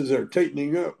races are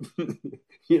tightening up.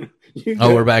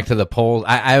 We're back to the polls.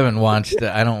 I haven't watched.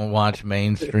 I don't watch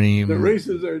mainstream. The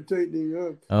races are tightening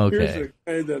up. Okay. Here's a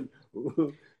guy that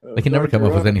they can never come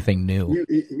up with anything new.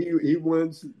 He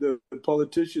wants the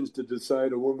politicians to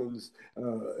decide a woman's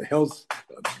health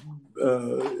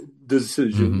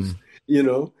decisions.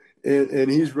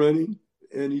 And he's running,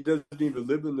 and he doesn't even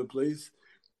live in the place.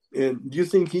 And do you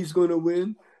think he's going to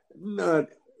win? Not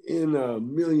in a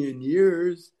million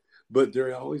years. But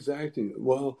they're always acting.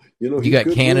 Well, you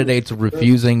got candidates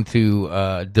refusing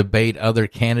to debate other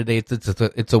candidates.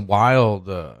 It's a wild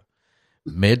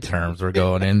midterms we're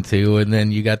going into, and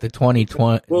then you got the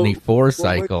 2024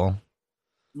 cycle.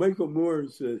 Michael Moore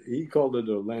said he called it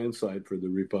a landslide for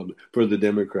the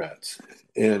Democrats,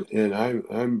 and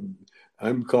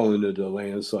I'm calling it a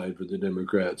landslide for the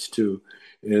Democrats too.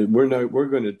 And we're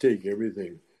going to take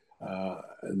everything.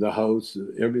 The House,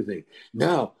 everything.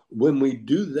 Now, when we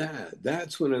do that,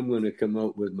 that's when I'm going to come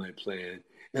out with my plan,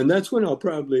 and that's when I'll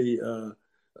probably,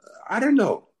 I don't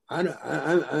know,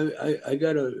 I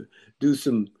got to do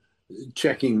some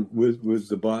checking with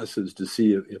the bosses to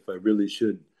see if I really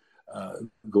should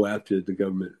go after the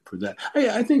government for that.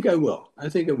 I think I will. I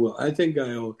think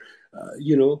I'll.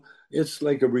 It's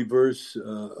like a reverse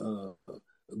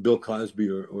Bill Cosby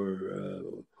or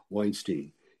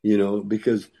Weinstein.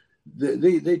 Because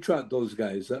they trot those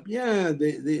guys up. Yeah,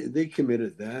 they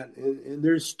committed that, and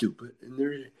they're stupid, and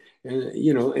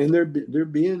they're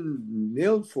being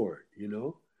nailed for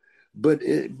it. But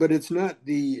it's not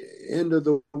the end of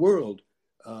the world,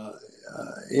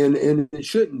 and it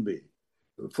shouldn't be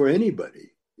for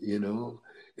anybody.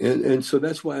 And so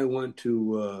that's why I want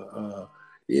to.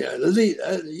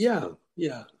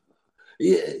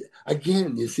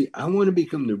 Again, you see, I want to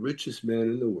become the richest man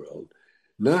in the world.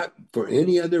 Not for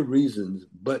any other reasons,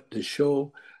 but to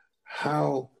show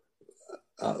how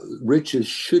riches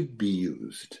should be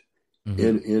used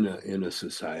in a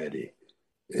society.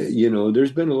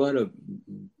 There's been a lot of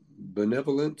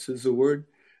benevolence, is the word,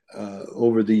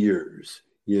 over the years.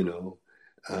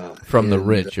 From the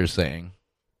rich, you're saying?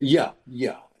 Yeah.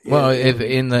 Well,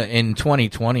 in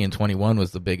 2020 and 21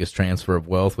 was the biggest transfer of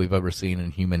wealth we've ever seen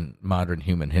in modern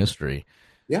human history.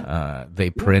 Yeah,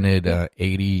 they printed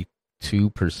 82%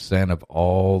 of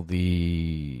all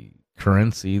the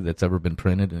currency that's ever been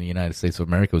printed in the United States of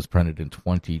America was printed in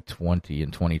 2020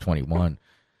 and 2021.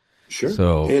 Sure.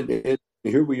 So, and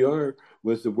here we are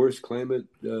with the worst climate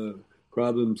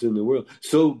problems in the world.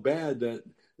 So bad that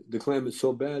the climate's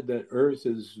so bad that Earth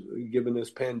has given us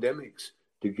pandemics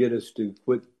to get us to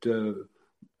quit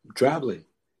traveling.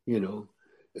 Think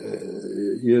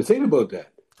about that.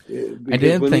 I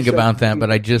didn't think about that,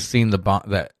 but I just seen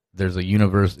that there's a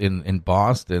universe in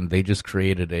Boston. They just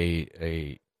created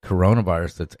a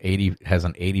coronavirus that's has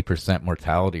an 80%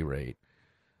 mortality rate.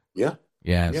 Yeah.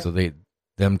 So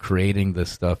them creating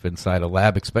this stuff inside a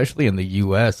lab, especially in the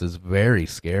U.S., is very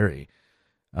scary.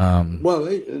 Well,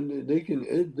 they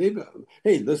can.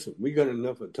 Hey, listen, we got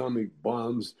enough atomic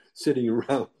bombs sitting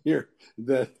around here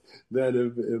that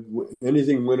if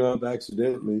anything went off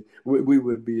accidentally, we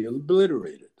would be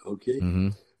obliterated. Okay,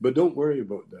 but don't worry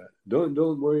about that. Don't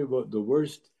worry about the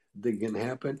worst that can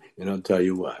happen, and I'll tell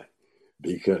you why.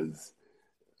 Because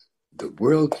the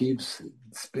world keeps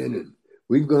spinning.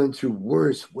 We've gone through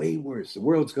way worse. The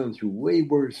world's gone through way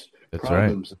worse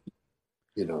problems.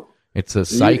 Right. It's a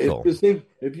cycle.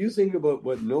 If you think about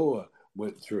what Noah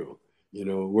went through,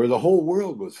 where the whole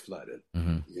world was flooded,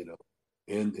 and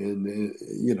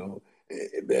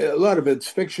a lot of it's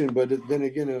fiction, but then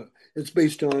again, it's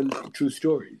based on true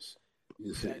stories.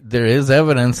 You see. There is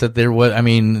evidence that there was. I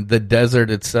mean, the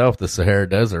desert itself, the Sahara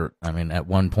Desert, at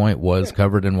one point was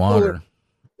covered in water.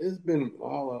 It's been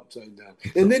all upside down.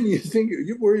 And then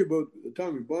you worry about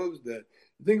atomic bombs.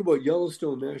 Think about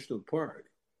Yellowstone National Park.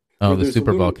 Oh, the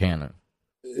super volcano.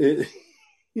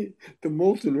 the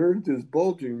molten earth is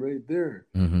bulging right there.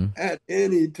 Mm-hmm. At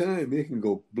any time, it can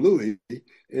go bluey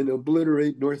and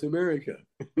obliterate North America.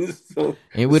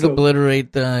 It would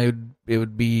obliterate. It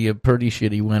would be a pretty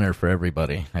shitty winter for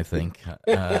everybody, I think,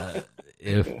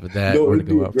 if that were to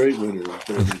go up. Great winter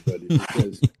for everybody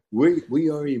because we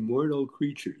are immortal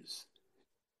creatures.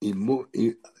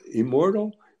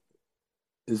 Immortal?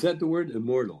 Is that the word?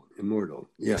 Immortal.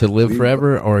 Yeah. To live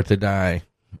forever or to die?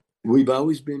 We've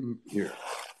always been here.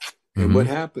 And what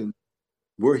happened,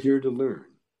 we're here to learn.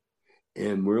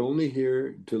 And we're only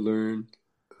here to learn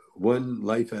one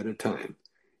life at a time.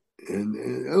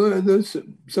 And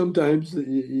sometimes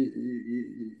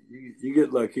you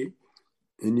get lucky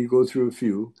and you go through a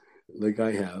few, like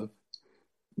I have.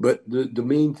 But the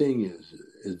main thing is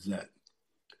that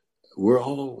we're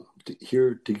all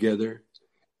here together,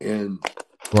 and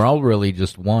we're all really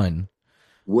just one.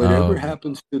 Whatever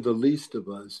happens to the least of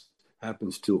us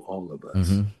happens to all of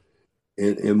us.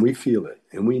 And we feel it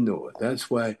and we know it. That's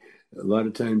why a lot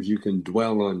of times you can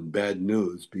dwell on bad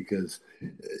news, because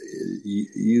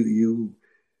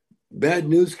bad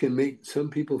news can make some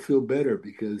people feel better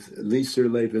because at least their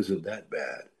life isn't that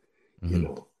bad, you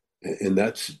know. And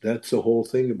that's the whole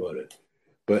thing about it.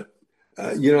 But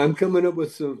I'm coming up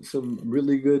with some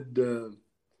really good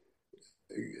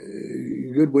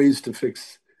ways to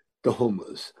fix the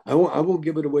homeless. I won't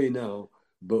give it away now,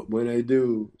 but when I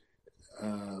do,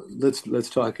 let's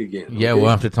talk again. Yeah, okay? We'll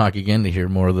have to talk again to hear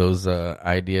more of those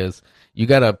ideas. You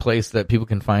got a place that people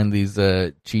can find these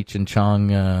Cheech and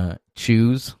Chong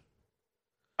chews?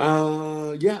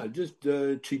 Yeah, just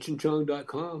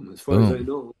cheechandchong.com as far as I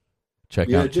know.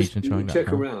 Check out cheechandchong.com.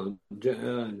 Check around.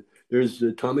 There's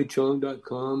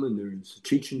TommyChong.com and there's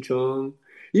Cheech and Chong.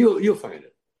 You'll find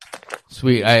it.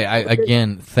 Sweet. I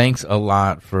again, thanks a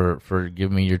lot for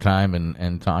giving me your time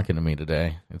and talking to me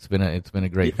today. It's been a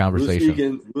great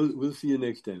conversation. We'll see you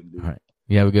next time, dude. All right.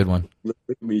 You have a good one. Look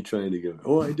at me trying to go.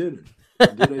 Oh, I did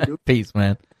it. Did I do it? Peace,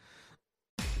 man.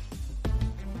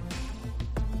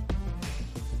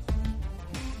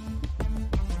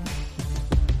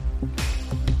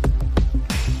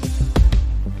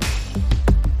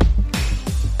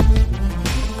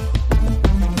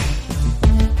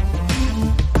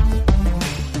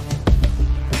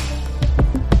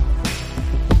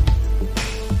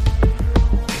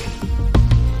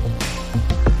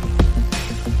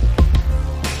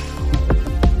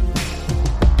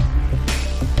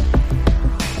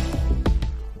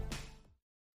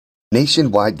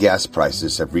 Nationwide gas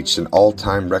prices have reached an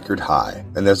all-time record high,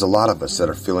 and there's a lot of us that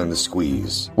are feeling the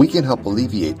squeeze. We can help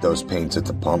alleviate those pains at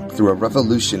the pump through a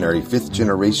revolutionary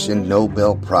 5th-generation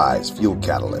Nobel Prize fuel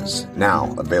catalyst,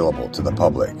 now available to the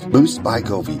public. Boost by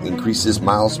Govee increases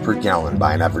miles per gallon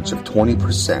by an average of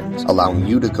 20%, allowing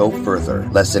you to go further,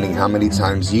 lessening how many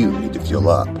times you need to fuel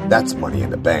up. That's money in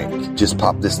the bank. Just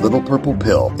pop this little purple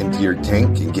pill into your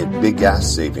tank and get big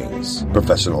gas savings.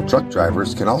 Professional truck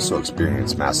drivers can also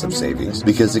experience massive savings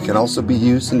because it can also be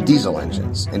used in diesel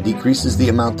engines and decreases the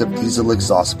amount of diesel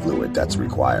exhaust fluid that's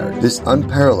required. This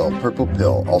unparalleled purple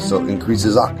pill also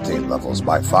increases octane levels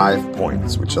by 5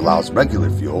 points, which allows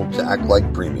regular fuel to act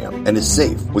like premium and is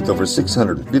safe with over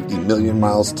 650 million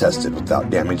miles tested without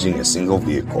damaging a single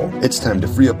vehicle. It's time to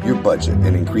free up your budget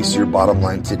and increase your bottom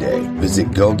line today.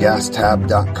 Visit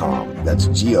GoGasTab.com. That's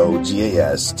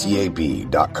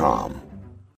GoGasTab.com.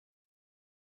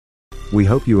 We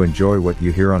hope you enjoy what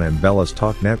you hear on Mbela's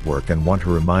Talk Network and want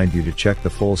to remind you to check the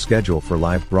full schedule for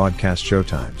live broadcast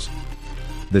showtimes.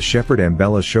 The Shepherd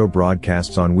Mbela Show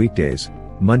broadcasts on weekdays,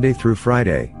 Monday through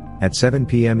Friday, at 7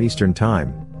 p.m. Eastern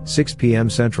Time, 6 p.m.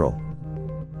 Central.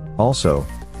 Also,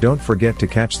 don't forget to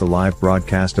catch the live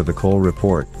broadcast of The Cole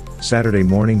Report, Saturday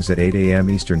mornings at 8 a.m.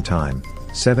 Eastern Time,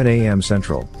 7 a.m.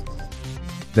 Central.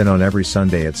 Then on every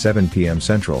Sunday at 7 p.m.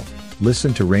 Central,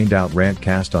 listen to Rained Out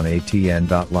Rantcast on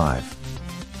ATN.live.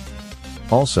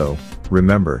 Also,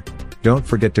 remember, don't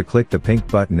forget to click the pink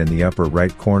button in the upper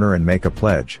right corner and make a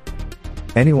pledge.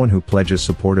 Anyone who pledges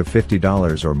support of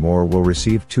 $50 or more will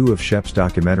receive 2 of Shep's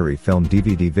documentary film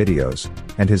DVD videos,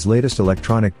 and his latest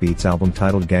electronic beats album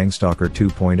titled Gangstalker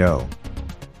 2.0.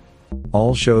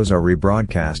 All shows are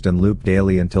rebroadcast and looped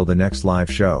daily until the next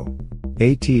live show.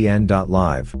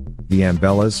 ATN.live, the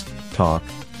Mbela's Talk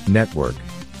Network.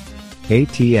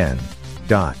 ATN.live